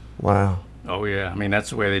now. Wow. Oh, yeah. I mean, that's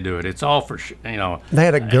the way they do it. It's all for, They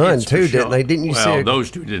had a gun it's for too, show. didn't they? Didn't you well, see? those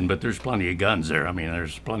 2 didn't, but there's plenty of guns there. I mean,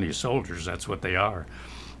 there's plenty of soldiers. That's what they are.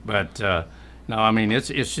 But no, I mean,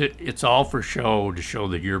 it's all for show, to show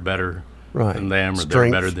that you're better Right. than them, or Strength.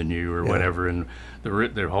 they're better than you, or Yeah. whatever. And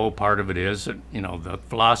the whole part of it is, the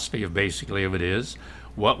philosophy of it is,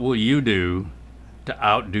 what will you do to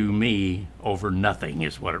outdo me over nothing,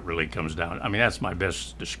 is what it really comes down to. I mean, that's my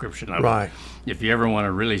best description of Right. it. If you ever want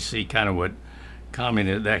to really see kind of what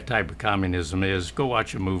that type of communism is, go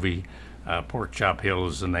watch a movie. Pork Chop Hill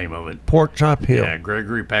is the name of it. Pork Chop Hill. Yeah,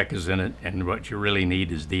 Gregory Peck is in it, and what you really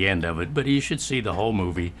need is the end of it. But you should see the whole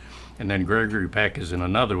movie. And then Gregory Peck is in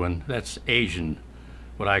another one. That's Asian,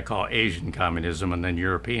 what I call Asian communism, and then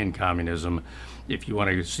European communism. If you want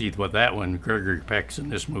to see what that one, Gregory Peck's in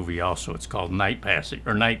this movie also. It's called Night Passage,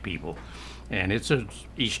 or Night People. And it's a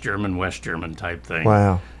East German, West German type thing.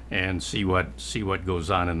 Wow. And see what goes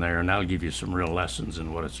on in there, and that'll give you some real lessons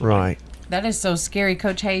in what it's like. Right. That is so scary,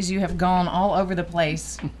 Coach Hayes. You have gone all over the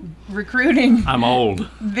place recruiting I'm old.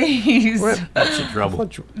 these That's the trouble.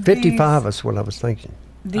 55 is what I was thinking.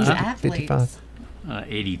 athletes. 55.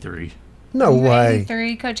 83. No way.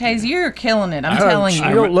 83, Coach Hayes, you're killing it. I'm telling You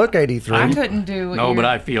you. don't look 83. I couldn't do what No, you're- but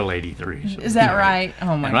I feel 83. So. Is that right?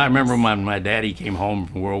 Oh my! And I remember goodness. when my daddy came home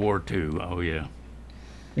from World War II. Oh, yeah.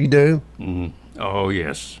 You do? Oh,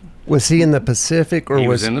 yes. Was he in the Pacific or He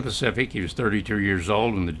was was in the Pacific. He was 32 years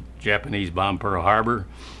old when the Japanese bombed Pearl Harbor.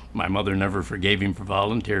 My mother never forgave him for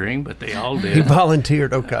volunteering, but they all did. He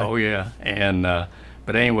volunteered, okay. Oh, yeah. And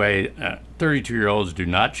but anyway, 32-year-olds do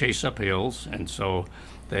not chase up hills, and so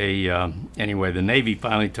they anyway, the Navy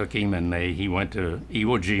finally took him, and he went to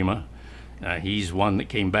Iwo Jima. He's one that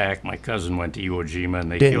came back. My cousin went to Iwo Jima,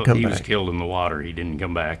 and he was killed in the water. He didn't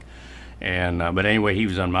come back. And but anyway, he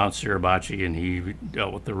was on Mount Suribachi, and he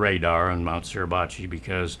dealt with the radar on Mount Suribachi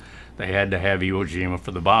because they had to have Iwo Jima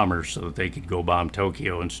for the bombers so that they could go bomb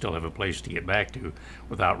Tokyo and still have a place to get back to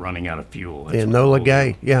without running out of fuel. That's Enola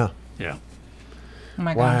Gay, yeah. Yeah. Oh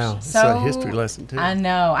my Wow, gosh. it's a history lesson too. I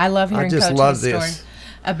know. I love hearing just Coach's love story this.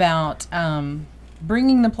 about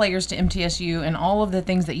bringing the players to MTSU and all of the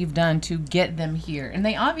things that you've done to get them here. And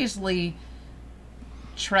they obviously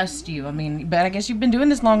trust you. I mean, but I guess you've been doing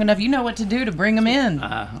this long enough. You know what to do to bring them in.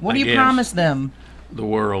 What do you promise them? The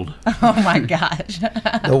world. Oh my gosh.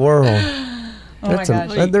 The world. Oh my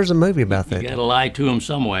gosh. There's a movie about that. You got to lie to them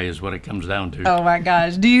some way is what it comes down to. Oh my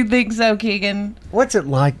gosh. Do you think so, Keegan? What's it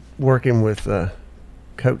like working with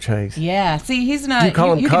Coach Hayes? Yeah. See, he's not. Do you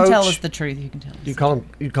call him you can tell Coach? us the truth. You can tell us.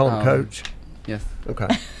 You call him Coach? Yes. Okay.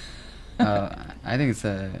 I think it's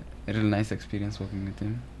a really nice experience working with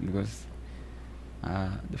him because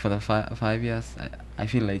for the 5 years, I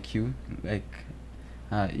feel like you. Like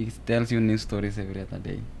he tells you new stories every other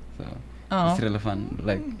day. So it's really fun.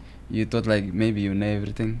 Like you thought like maybe you know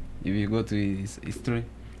everything. If you go to his history,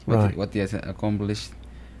 what he has accomplished,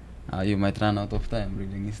 you might run out of time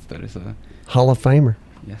reading his story. So Hall of Famer.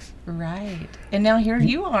 Yes. Right. And now here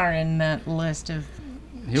you are in that list of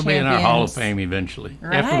He'll be in our Hall of Fame eventually.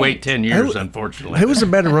 Right. You have to wait 10 years, unfortunately. Who was a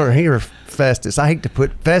better runner, he or Festus? I hate to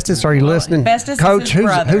put Festus. Are you listening? Festus Coach, is his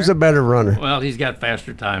brother. who's a better runner? Well, he's got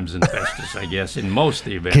faster times than Festus, I guess, in most of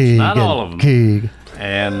the events. Keegan, Not all of them. Keegan.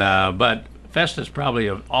 And but Festus probably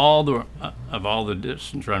of all the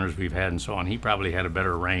distance runners we've had and so on, he probably had a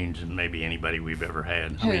better range than maybe anybody we've ever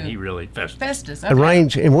had. I mean, he really Festus. Festus. A Okay.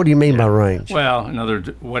 range, and what do you mean by range? Well, in other words,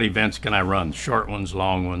 what events can I run? Short ones,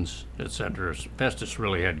 long ones, etc. Festus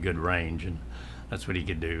really had good range, and that's what he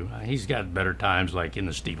could do. He's got better times, like in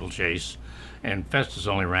the steeplechase, and Festus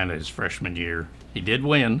only ran it his freshman year. He did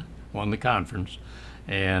won the conference,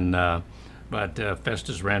 and but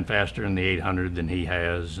Festus ran faster in the 800 than he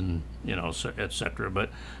has, and etc. But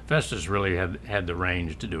Festus really had the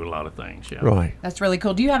range to do a lot of things. Yeah. Right. That's really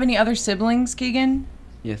cool. Do you have any other siblings, Keegan?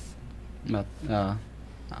 Yes. But I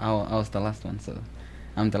was the last one, so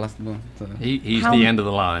I'm the last born. So He's the end of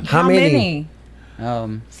the line. How many?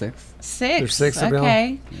 6. Six. There's 6 of y'all?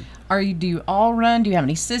 Okay. Do you all run? Do you have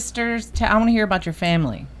any sisters? I want to hear about your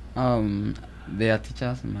family. They are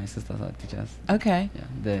teachers. My sisters are teachers. Okay. Yeah,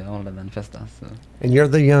 they're older than Festus. So And you're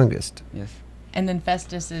the youngest. yes. And then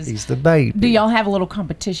Festus is. He's the baby. Do y'all have a little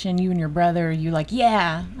competition, you and your brother? Are you like,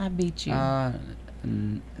 yeah, I beat you?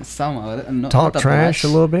 Some not Talk that trash much.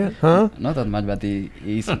 a little bit, huh? Not that much, but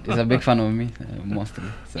he's a big fan of me mostly.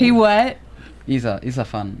 So He what? He's a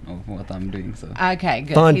fan of what I'm doing. So Okay,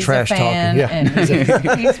 good. Fun He's trash a fan, talking, yeah.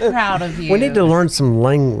 and he's proud of you. We need to learn some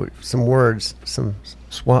language, some words,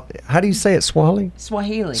 how do you say it, Swahili?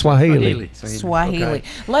 Swahili. Swahili. Swahili. Okay.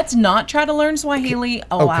 Let's not try to learn Swahili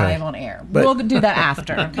live Okay. on air. But- We'll do that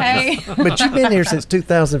after, okay? But you've been here since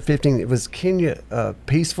 2015. Was Kenya a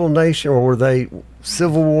peaceful nation, or were they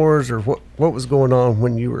civil wars, or what was going on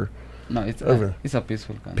when you were no, it's Over. it's a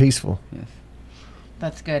peaceful country. peaceful? Yes.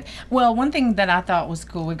 That's good. Well, one thing that I thought was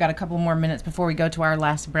cool, we've got a couple more minutes before we go to our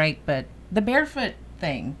last break, but the barefoot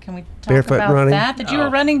thing. Can we talk Barefoot about running? that you were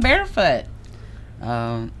running barefoot?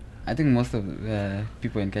 I think most of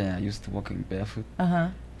people in Kenya are used to walking barefoot. Uh-huh.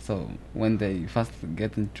 So when they first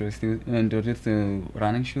get introduced to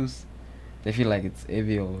running shoes, they feel like it's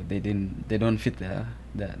heavy or they don't fit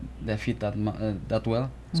their feet that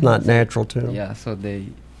well. It's not natural to them. Yeah, so they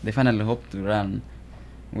finally hope to run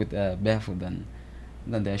with barefoot than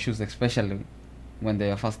their shoes, especially when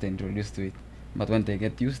they are first introduced to it. But when they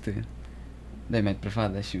get used to it, they might prefer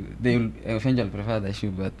the shoe. They will eventually prefer the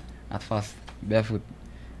shoe, but at first barefoot,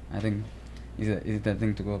 I think, is the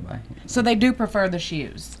thing to go by. So they do prefer the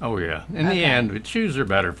shoes. Oh yeah. In the Okay. end, shoes are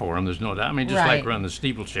better for them. There's no doubt. I mean, just Right. like running the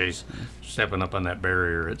steeplechase, stepping up on that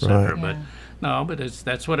barrier, etc. Right. But no, but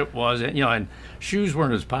that's what it was. And, and shoes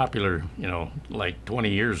weren't as popular, like 20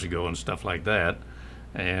 years ago and stuff like that,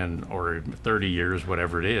 or 30 years,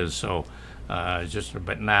 whatever it is. So,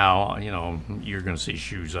 but now, you're going to see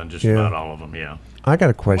shoes on just Yeah. about all of them. Yeah. I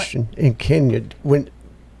got a question. In Kenya, when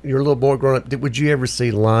you're a little boy growing up, would you ever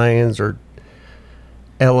see lions or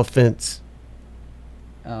elephants?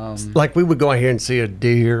 Like we would go out here and see a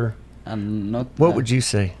deer. And not. What would you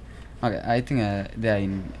see? Okay, I think they are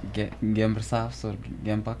in game reserves or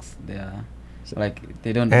game parks. They are Like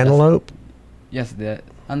they don't Antelope? Yes, the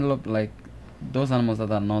antelope, like those animals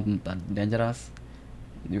that are not that dangerous,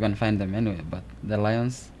 you can find them anywhere. But the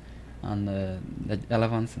lions and the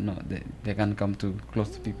elephants, no, they can't come too close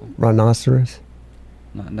to people. Rhinoceros?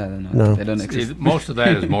 No. They don't exist. Most of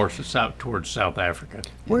that is more south towards South Africa.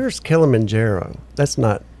 Where's Kilimanjaro? That's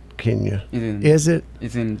not Kenya. Is it?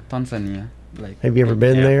 It's in Tanzania. Like. Have you ever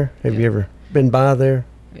been there? Have you ever been by there?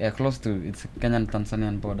 Yeah, close to. It's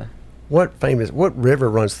Kenyan-Tanzanian border. What river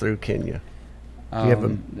runs through Kenya? We have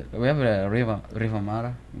a river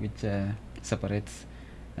Mara, which separates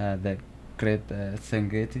the Great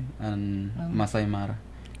Serengeti and Masai Mara.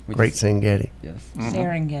 Great Serengeti. Yes.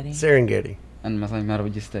 Mm-hmm. Serengeti. And Masai Mara,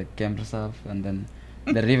 which is the game reserve, and then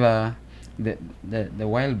the river, the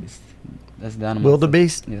wild beast. That's the animal.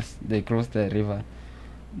 Wildebeest? Yes, they cross the river.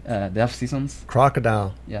 They have seasons.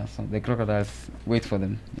 Crocodile. Yeah, so the crocodiles wait for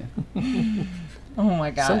them. Yeah. Oh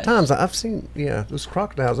my God. Sometimes I've seen, those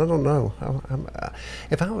crocodiles. I don't know.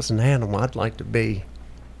 If I was an animal, I'd like to be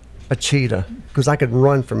a cheetah because I could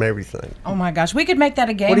run from everything. Oh my gosh, we could make that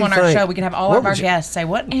a game on our show. We could have all of our guests say,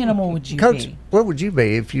 "What animal would you Coach, be?" What would you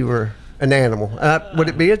be if you were an animal? Would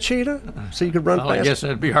it be a cheetah so you could run fast? I guess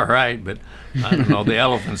that'd be all right, but I don't know. The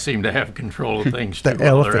elephants seem to have control of things The too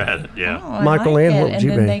while they're elephant. at it. Yeah. Oh, Michael like Ann, it. what would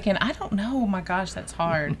you And then be? they can. I don't know. Oh my gosh, that's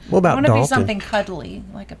hard. What about I want to be Dalton? something cuddly,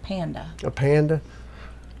 like a panda. A panda?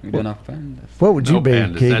 We don't have pandas. What would you No be,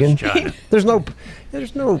 pandas, Keegan? that's China. There's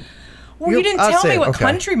no. Well, you didn't tell me what okay.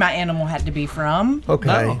 country my animal had to be from. Okay.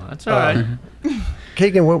 No, that's all right.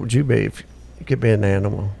 Keegan, what would you be if you could be an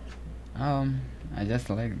animal? I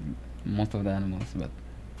just like most of the animals, but.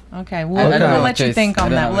 Okay, I we'll don't have a let you choice. think I on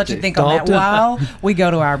don't that. have We'll a let you choice. think on that Dalton? while we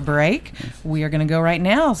go to our break. We are going to go right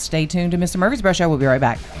now. Stay tuned to Mr. Murfreesboro Show. We'll be right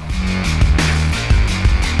back.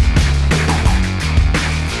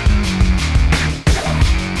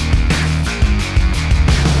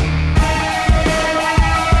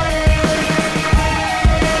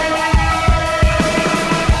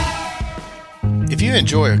 If you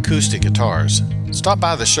enjoy acoustic guitars, stop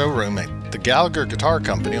by the showroom at the Gallagher Guitar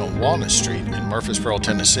Company on Walnut Street in Murfreesboro,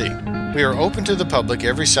 Tennessee. We are open to the public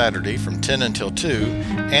every Saturday from 10 until 2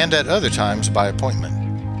 and at other times by appointment.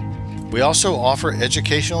 We also offer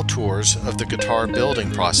educational tours of the guitar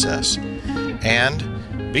building process.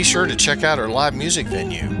 And be sure to check out our live music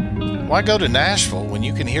venue. Why go to Nashville when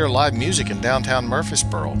you can hear live music in downtown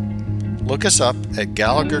Murfreesboro? Look us up at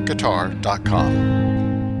GallagherGuitar.com.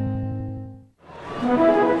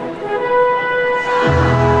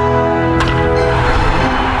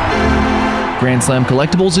 Grand Slam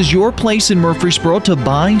Collectibles is your place in Murfreesboro to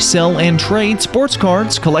buy, sell, and trade sports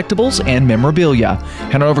cards, collectibles, and memorabilia.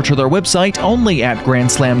 Head on over to their website only at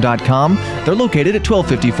grandslam.com. They're located at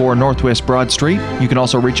 1254 Northwest Broad Street. You can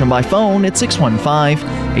also reach them by phone at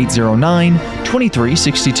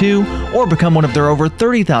 615-809-2362 or become one of their over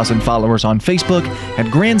 30,000 followers on Facebook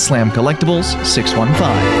at Grand Slam Collectibles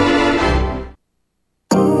 615.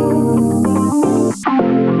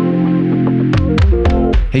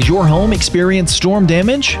 Has your home experienced storm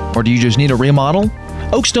damage, or do you just need a remodel?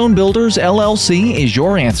 Oakstone Builders LLC is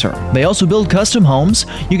your answer. They also build custom homes.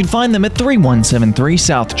 You can find them at 3173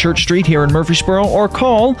 South Church Street here in Murfreesboro or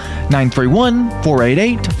call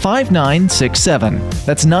 931-488-5967.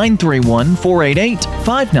 That's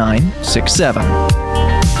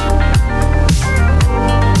 931-488-5967.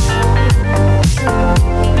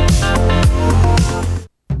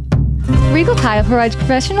 Regal Title provides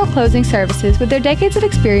professional closing services with their decades of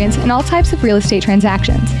experience in all types of real estate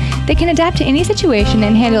transactions. They can adapt to any situation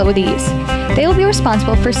and handle it with ease. They will be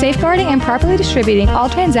responsible for safeguarding and properly distributing all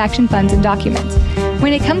transaction funds and documents.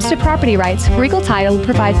 When it comes to property rights, Regal Title will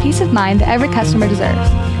provide peace of mind that every customer deserves.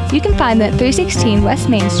 You can find them at 316 West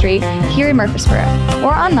Main Street here in Murfreesboro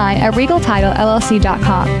or online at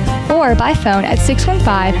regaltitleLLC.com or by phone at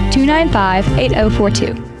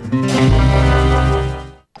 615-295-8042.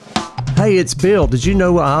 Hey, it's Bill. Did you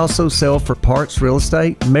know I also sell for Parts Real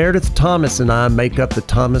Estate? Meredith Thomas and I make up the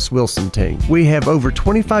Thomas Wilson team. We have over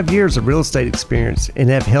 25 years of real estate experience and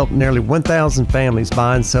have helped nearly 1,000 families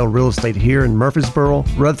buy and sell real estate here in Murfreesboro,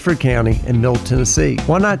 Rutherford County, and Middle Tennessee.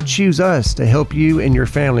 Why not choose us to help you and your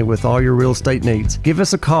family with all your real estate needs? Give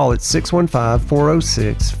us a call at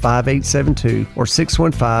 615-406-5872 or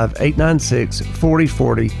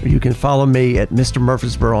 615-896-4040, or you can follow me at Mr.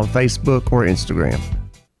 Murfreesboro on Facebook or Instagram.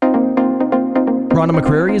 Rhonda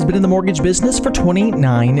McCrary has been in the mortgage business for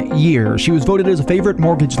 29 years. She was voted as a favorite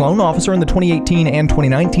mortgage loan officer in the 2018 and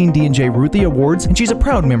 2019 D&J Ruthie Awards, and she's a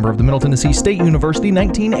proud member of the Middle Tennessee State University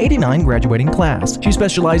 1989 graduating class. She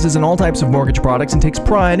specializes in all types of mortgage products and takes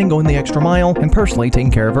pride in going the extra mile and personally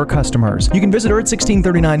taking care of her customers. You can visit her at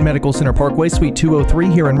 1639 Medical Center Parkway, Suite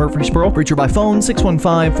 203 here in Murfreesboro. Reach her by phone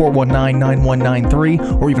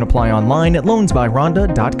 615-419-9193 or even apply online at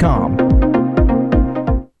loansbyrhonda.com.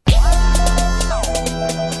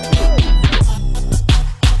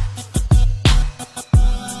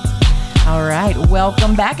 All right,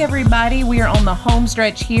 welcome back, everybody. We are on the home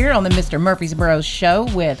stretch here on the Mr. Murfreesboro show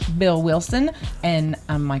with Bill Wilson, and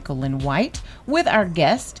I'm Michael Lynn White with our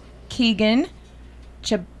guest, Keegan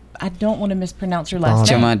I don't want to mispronounce your last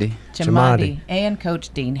name. Chamadi. And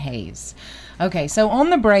Coach Dean Hayes. Okay, so on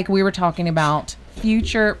the break, we were talking about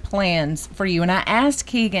future plans for you, and I asked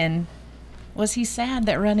Keegan, was he sad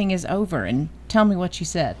that running is over? And tell me what you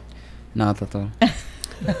said. Not at all.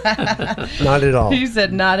 Not at all. He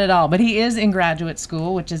said not at all, but he is in graduate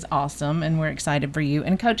school, which is awesome, and we're excited for you.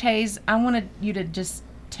 And Coach Hayes, I wanted you to just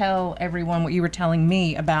tell everyone what you were telling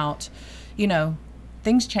me about,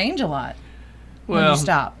 things change a lot when you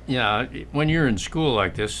stop. Yeah, when you're in school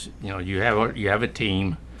like this, you have a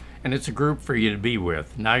team, and it's a group for you to be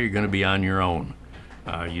with. Now you're going to be on your own.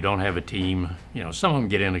 You don't have a team. Some of them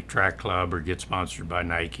get in a track club or get sponsored by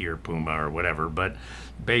Nike or Puma or whatever, but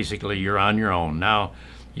basically you're on your own. Now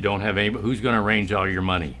you don't have anybody. Who's going to arrange all your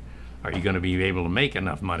money? Are you going to be able to make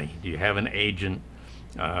enough money? Do you have an agent?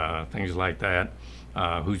 Things like that.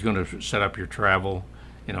 Who's going to set up your travel?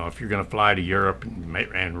 If you're going to fly to Europe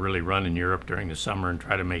and really run in Europe during the summer and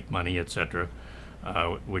try to make money, etc.,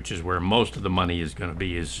 which is where most of the money is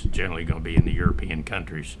generally going to be in the European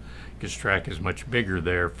countries, because track is much bigger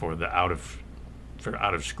there for the out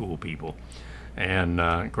of school people, and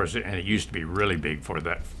of course, and it used to be really big for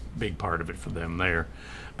that big part of it for them there.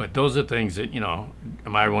 But those are things that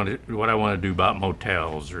what I want to do about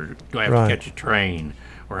motels, or do I have to catch a train,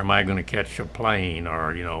 or am I going to catch a plane,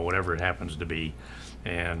 or whatever it happens to be.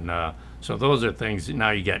 And so those are things that now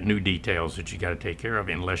you got new details that you got to take care of,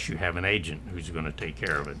 unless you have an agent who's going to take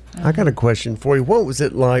care of it. I got a question for you. What was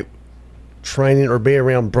it like training or being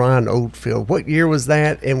around Brian Oldfield? What year was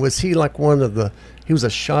that? And was he like he was a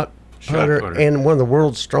shot putter and one of the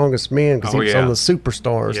world's strongest men, because he was on the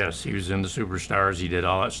Superstars? Yes, he was in the Superstars. He did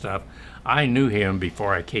all that stuff. I knew him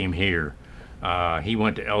before I came here. He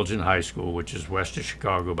went to Elgin High School, which is west of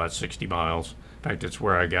Chicago, about 60 miles. In fact, it's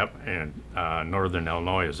where I got, and Northern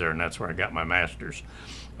Illinois is there, and that's where I got my master's,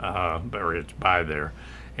 or it's by there.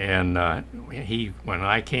 And when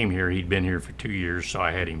I came here, he'd been here for 2 years, so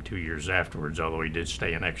I had him 2 years afterwards, although he did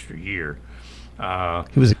stay an extra year.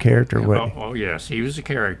 He was a character, wasn't he? Oh, yes, he was a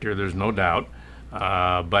character, there's no doubt.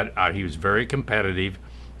 But he was very competitive.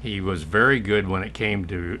 He was very good when it came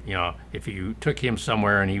to, if you took him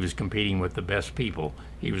somewhere and he was competing with the best people,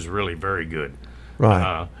 he was really very good.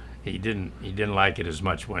 Right. He didn't like it as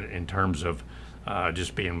much in terms of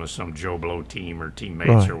just being with some Joe Blow team or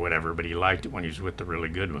teammates or whatever, but he liked it when he was with the really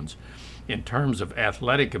good ones. In terms of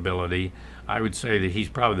athletic ability, I would say that he's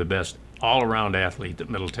probably the best all-around athlete that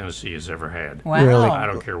Middle Tennessee has ever had. Wow. Really? I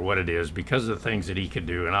don't care what it is, because of the things that he could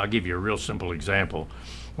do. And I'll give you a real simple example.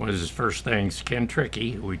 One of his first things, Ken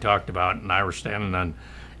Trickey, who we talked about, and I were standing on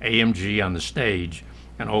AMG on the stage,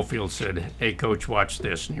 and Oldfield said, "Hey, Coach, watch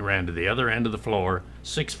this." And he ran to the other end of the floor,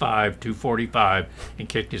 6'5", 245, and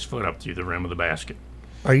kicked his foot up through the rim of the basket.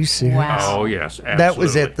 Are you serious? Wow. Oh, yes, absolutely. That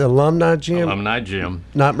was at the Alumni Gym? Alumni Gym.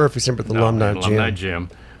 Not Murfreesboro, but the Alumni Gym.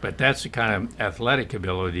 But that's the kind of athletic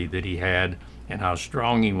ability that he had, and how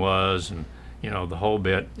strong he was, and the whole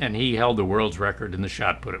bit. And he held the world's record in the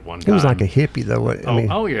shot put at one time. He was like a hippie, though.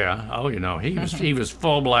 He was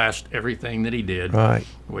full blast everything that he did. Right.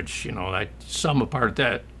 Which some part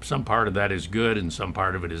of that is good, and some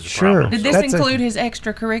part of it is a problem. Did this include his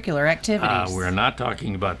extracurricular activities? We're not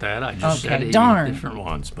talking about that. I just said he darn. different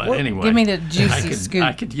ones. But anyway, give me the juicy scoop.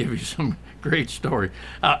 I could give you some great story.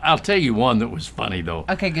 I'll tell you one that was funny though.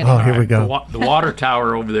 Okay, good. Oh, here we go. The water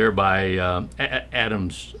tower over there by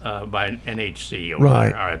Adams, by NHC over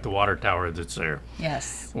there. All right, the water tower that's there.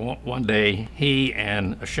 Yes. One day, he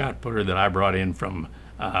and a shot putter that I brought in from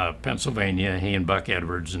Pennsylvania, he and Buck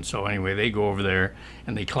Edwards, and so anyway, they go over there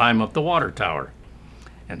and they climb up the water tower.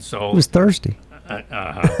 And so it was thirsty.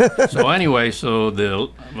 So anyway,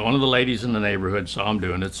 one of the ladies in the neighborhood saw him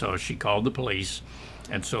doing it, so she called the police.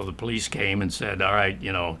 And so the police came and said, "All right,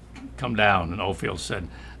 come down." And Oldfield said,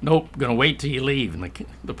 "Nope, going to wait till you leave." And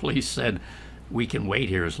the police said, "We can wait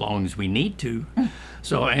here as long as we need to."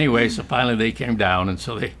 So anyway, finally they came down, and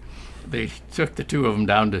so they took the two of them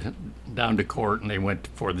down to down to court, and they went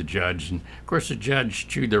before the judge. And, of course, the judge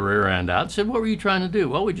chewed their rear end out and said, what were you trying to do?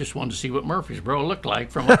 Well, we just wanted to see what Murfreesboro looked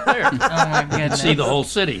like from up there. Oh, my goodness. See the whole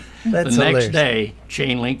city. That's the hilarious. next day,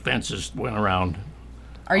 chain link fences went around.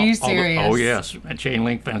 Are you serious? Oh, yes. And chain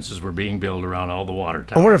link fences were being built around all the water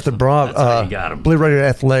towers. I wonder if the That's how you got 'em. Blue Radio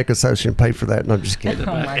Athletic Association paid for that. No, I'm just kidding.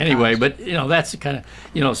 Oh, my Anyway, gosh. but that's the kind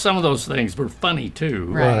of, some of those things were funny too.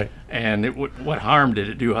 Right. And what harm did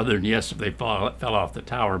it do other than, yes, if they fell off the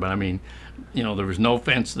tower? But I mean, there was no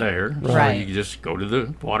fence there. So Right. you could just go to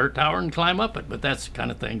the water tower and climb up it. But that's the kind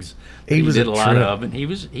of things He he was did a a lot trip. of. And he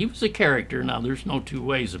was a character. Now, there's no two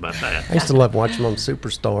ways about that. I used to love watching on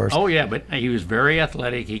Superstars. Oh, yeah, but he was very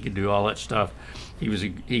athletic. He could do all that stuff.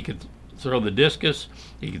 He could throw the discus.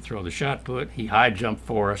 He could throw the shot put. He high jumped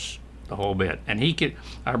for us the whole bit. And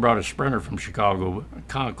I brought a sprinter from Chicago,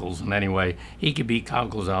 Conkles, and anyway, he could beat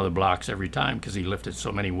Conkles out of the blocks every time because he lifted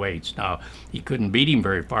so many weights. Now, he couldn't beat him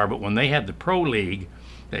very far, but when they had the pro league,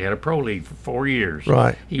 they had a pro league for 4 years.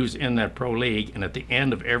 Right. He was in that pro league, and at the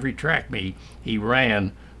end of every track meet, he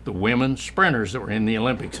ran the women sprinters that were in the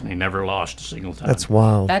Olympics, and he never lost a single time. That's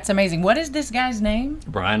wild. That's amazing. What is this guy's name?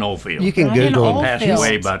 Brian Oldfield. You can Brian Google him. Oldfield. Passed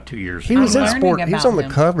away about 2 years He ago. was in learning sport. He was on the about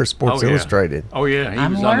him. cover of Sports Oh, yeah. Illustrated Oh, yeah. He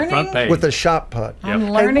I'm was on the front learning. page. with a shot put. I'm Yep.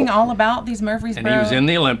 learning all about these Murfreesboro. And he was in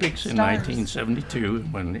the Olympics in stars. 1972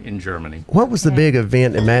 when in Germany. What was the big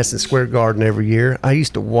event in Madison Square Garden every year? I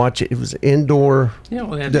used to watch it. It was indoor. They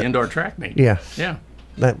had The- the indoor track meet. Yeah. Yeah.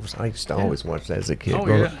 I used to always watch that as a kid. Oh,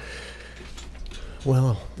 growing yeah. up.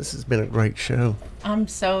 Well, this has been a great show. I'm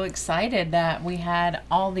so excited that we had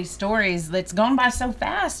all these stories. That's gone by so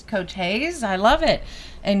fast, Coach Hayes. I love it.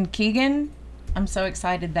 And Keegan, I'm so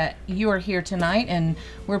excited that you are here tonight, and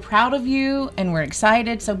we're proud of you, and we're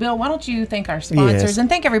excited. So, Bill, why don't you thank our sponsors Yes. and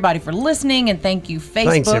thank everybody for listening, and thank you,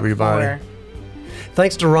 Facebook. Thanks, everybody. For,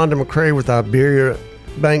 Thanks to Rhonda McCray with Iberia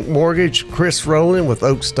Bank Mortgage, Chris Rowland with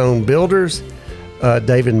Oakstone Builders,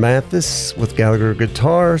 David Mathis with Gallagher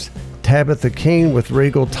Guitars, Tabitha King with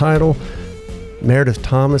Regal Title, Meredith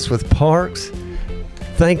Thomas with Parks.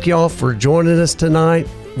 Thank y'all for joining us tonight.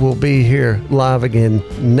 We'll be here live again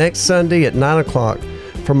next Sunday at 9 o'clock.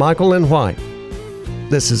 For Michael and White,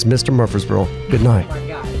 this is Mr. Murfreesboro. Good night. oh my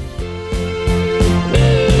God.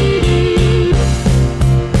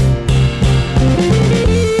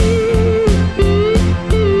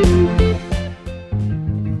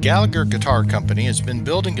 Gallagher Guitar Company has been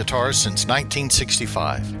building guitars since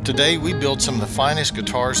 1965. Today, we build some of the finest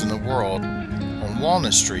guitars in the world on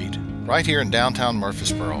Walnut Street, right here in downtown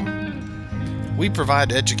Murfreesboro. We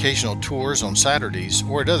provide educational tours on Saturdays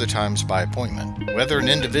or at other times by appointment. Whether an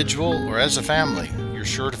individual or as a family, you're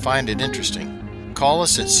sure to find it interesting. Call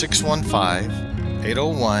us at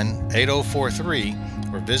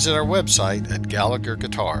 615-801-8043 or visit our website at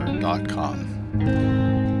gallagherguitar.com.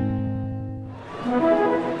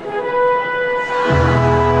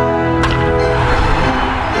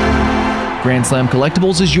 Grand Slam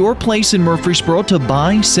Collectibles is your place in Murfreesboro to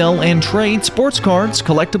buy, sell, and trade sports cards,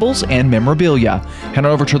 collectibles, and memorabilia. Head on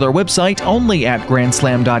over to their website only at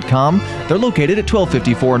grandslam.com. They're located at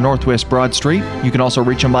 1254 Northwest Broad Street. You can also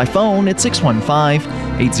reach them by phone at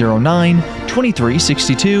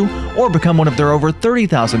 615-809-2362 or become one of their over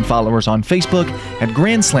 30,000 followers on Facebook at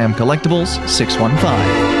Grand Slam Collectibles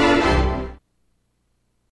 615.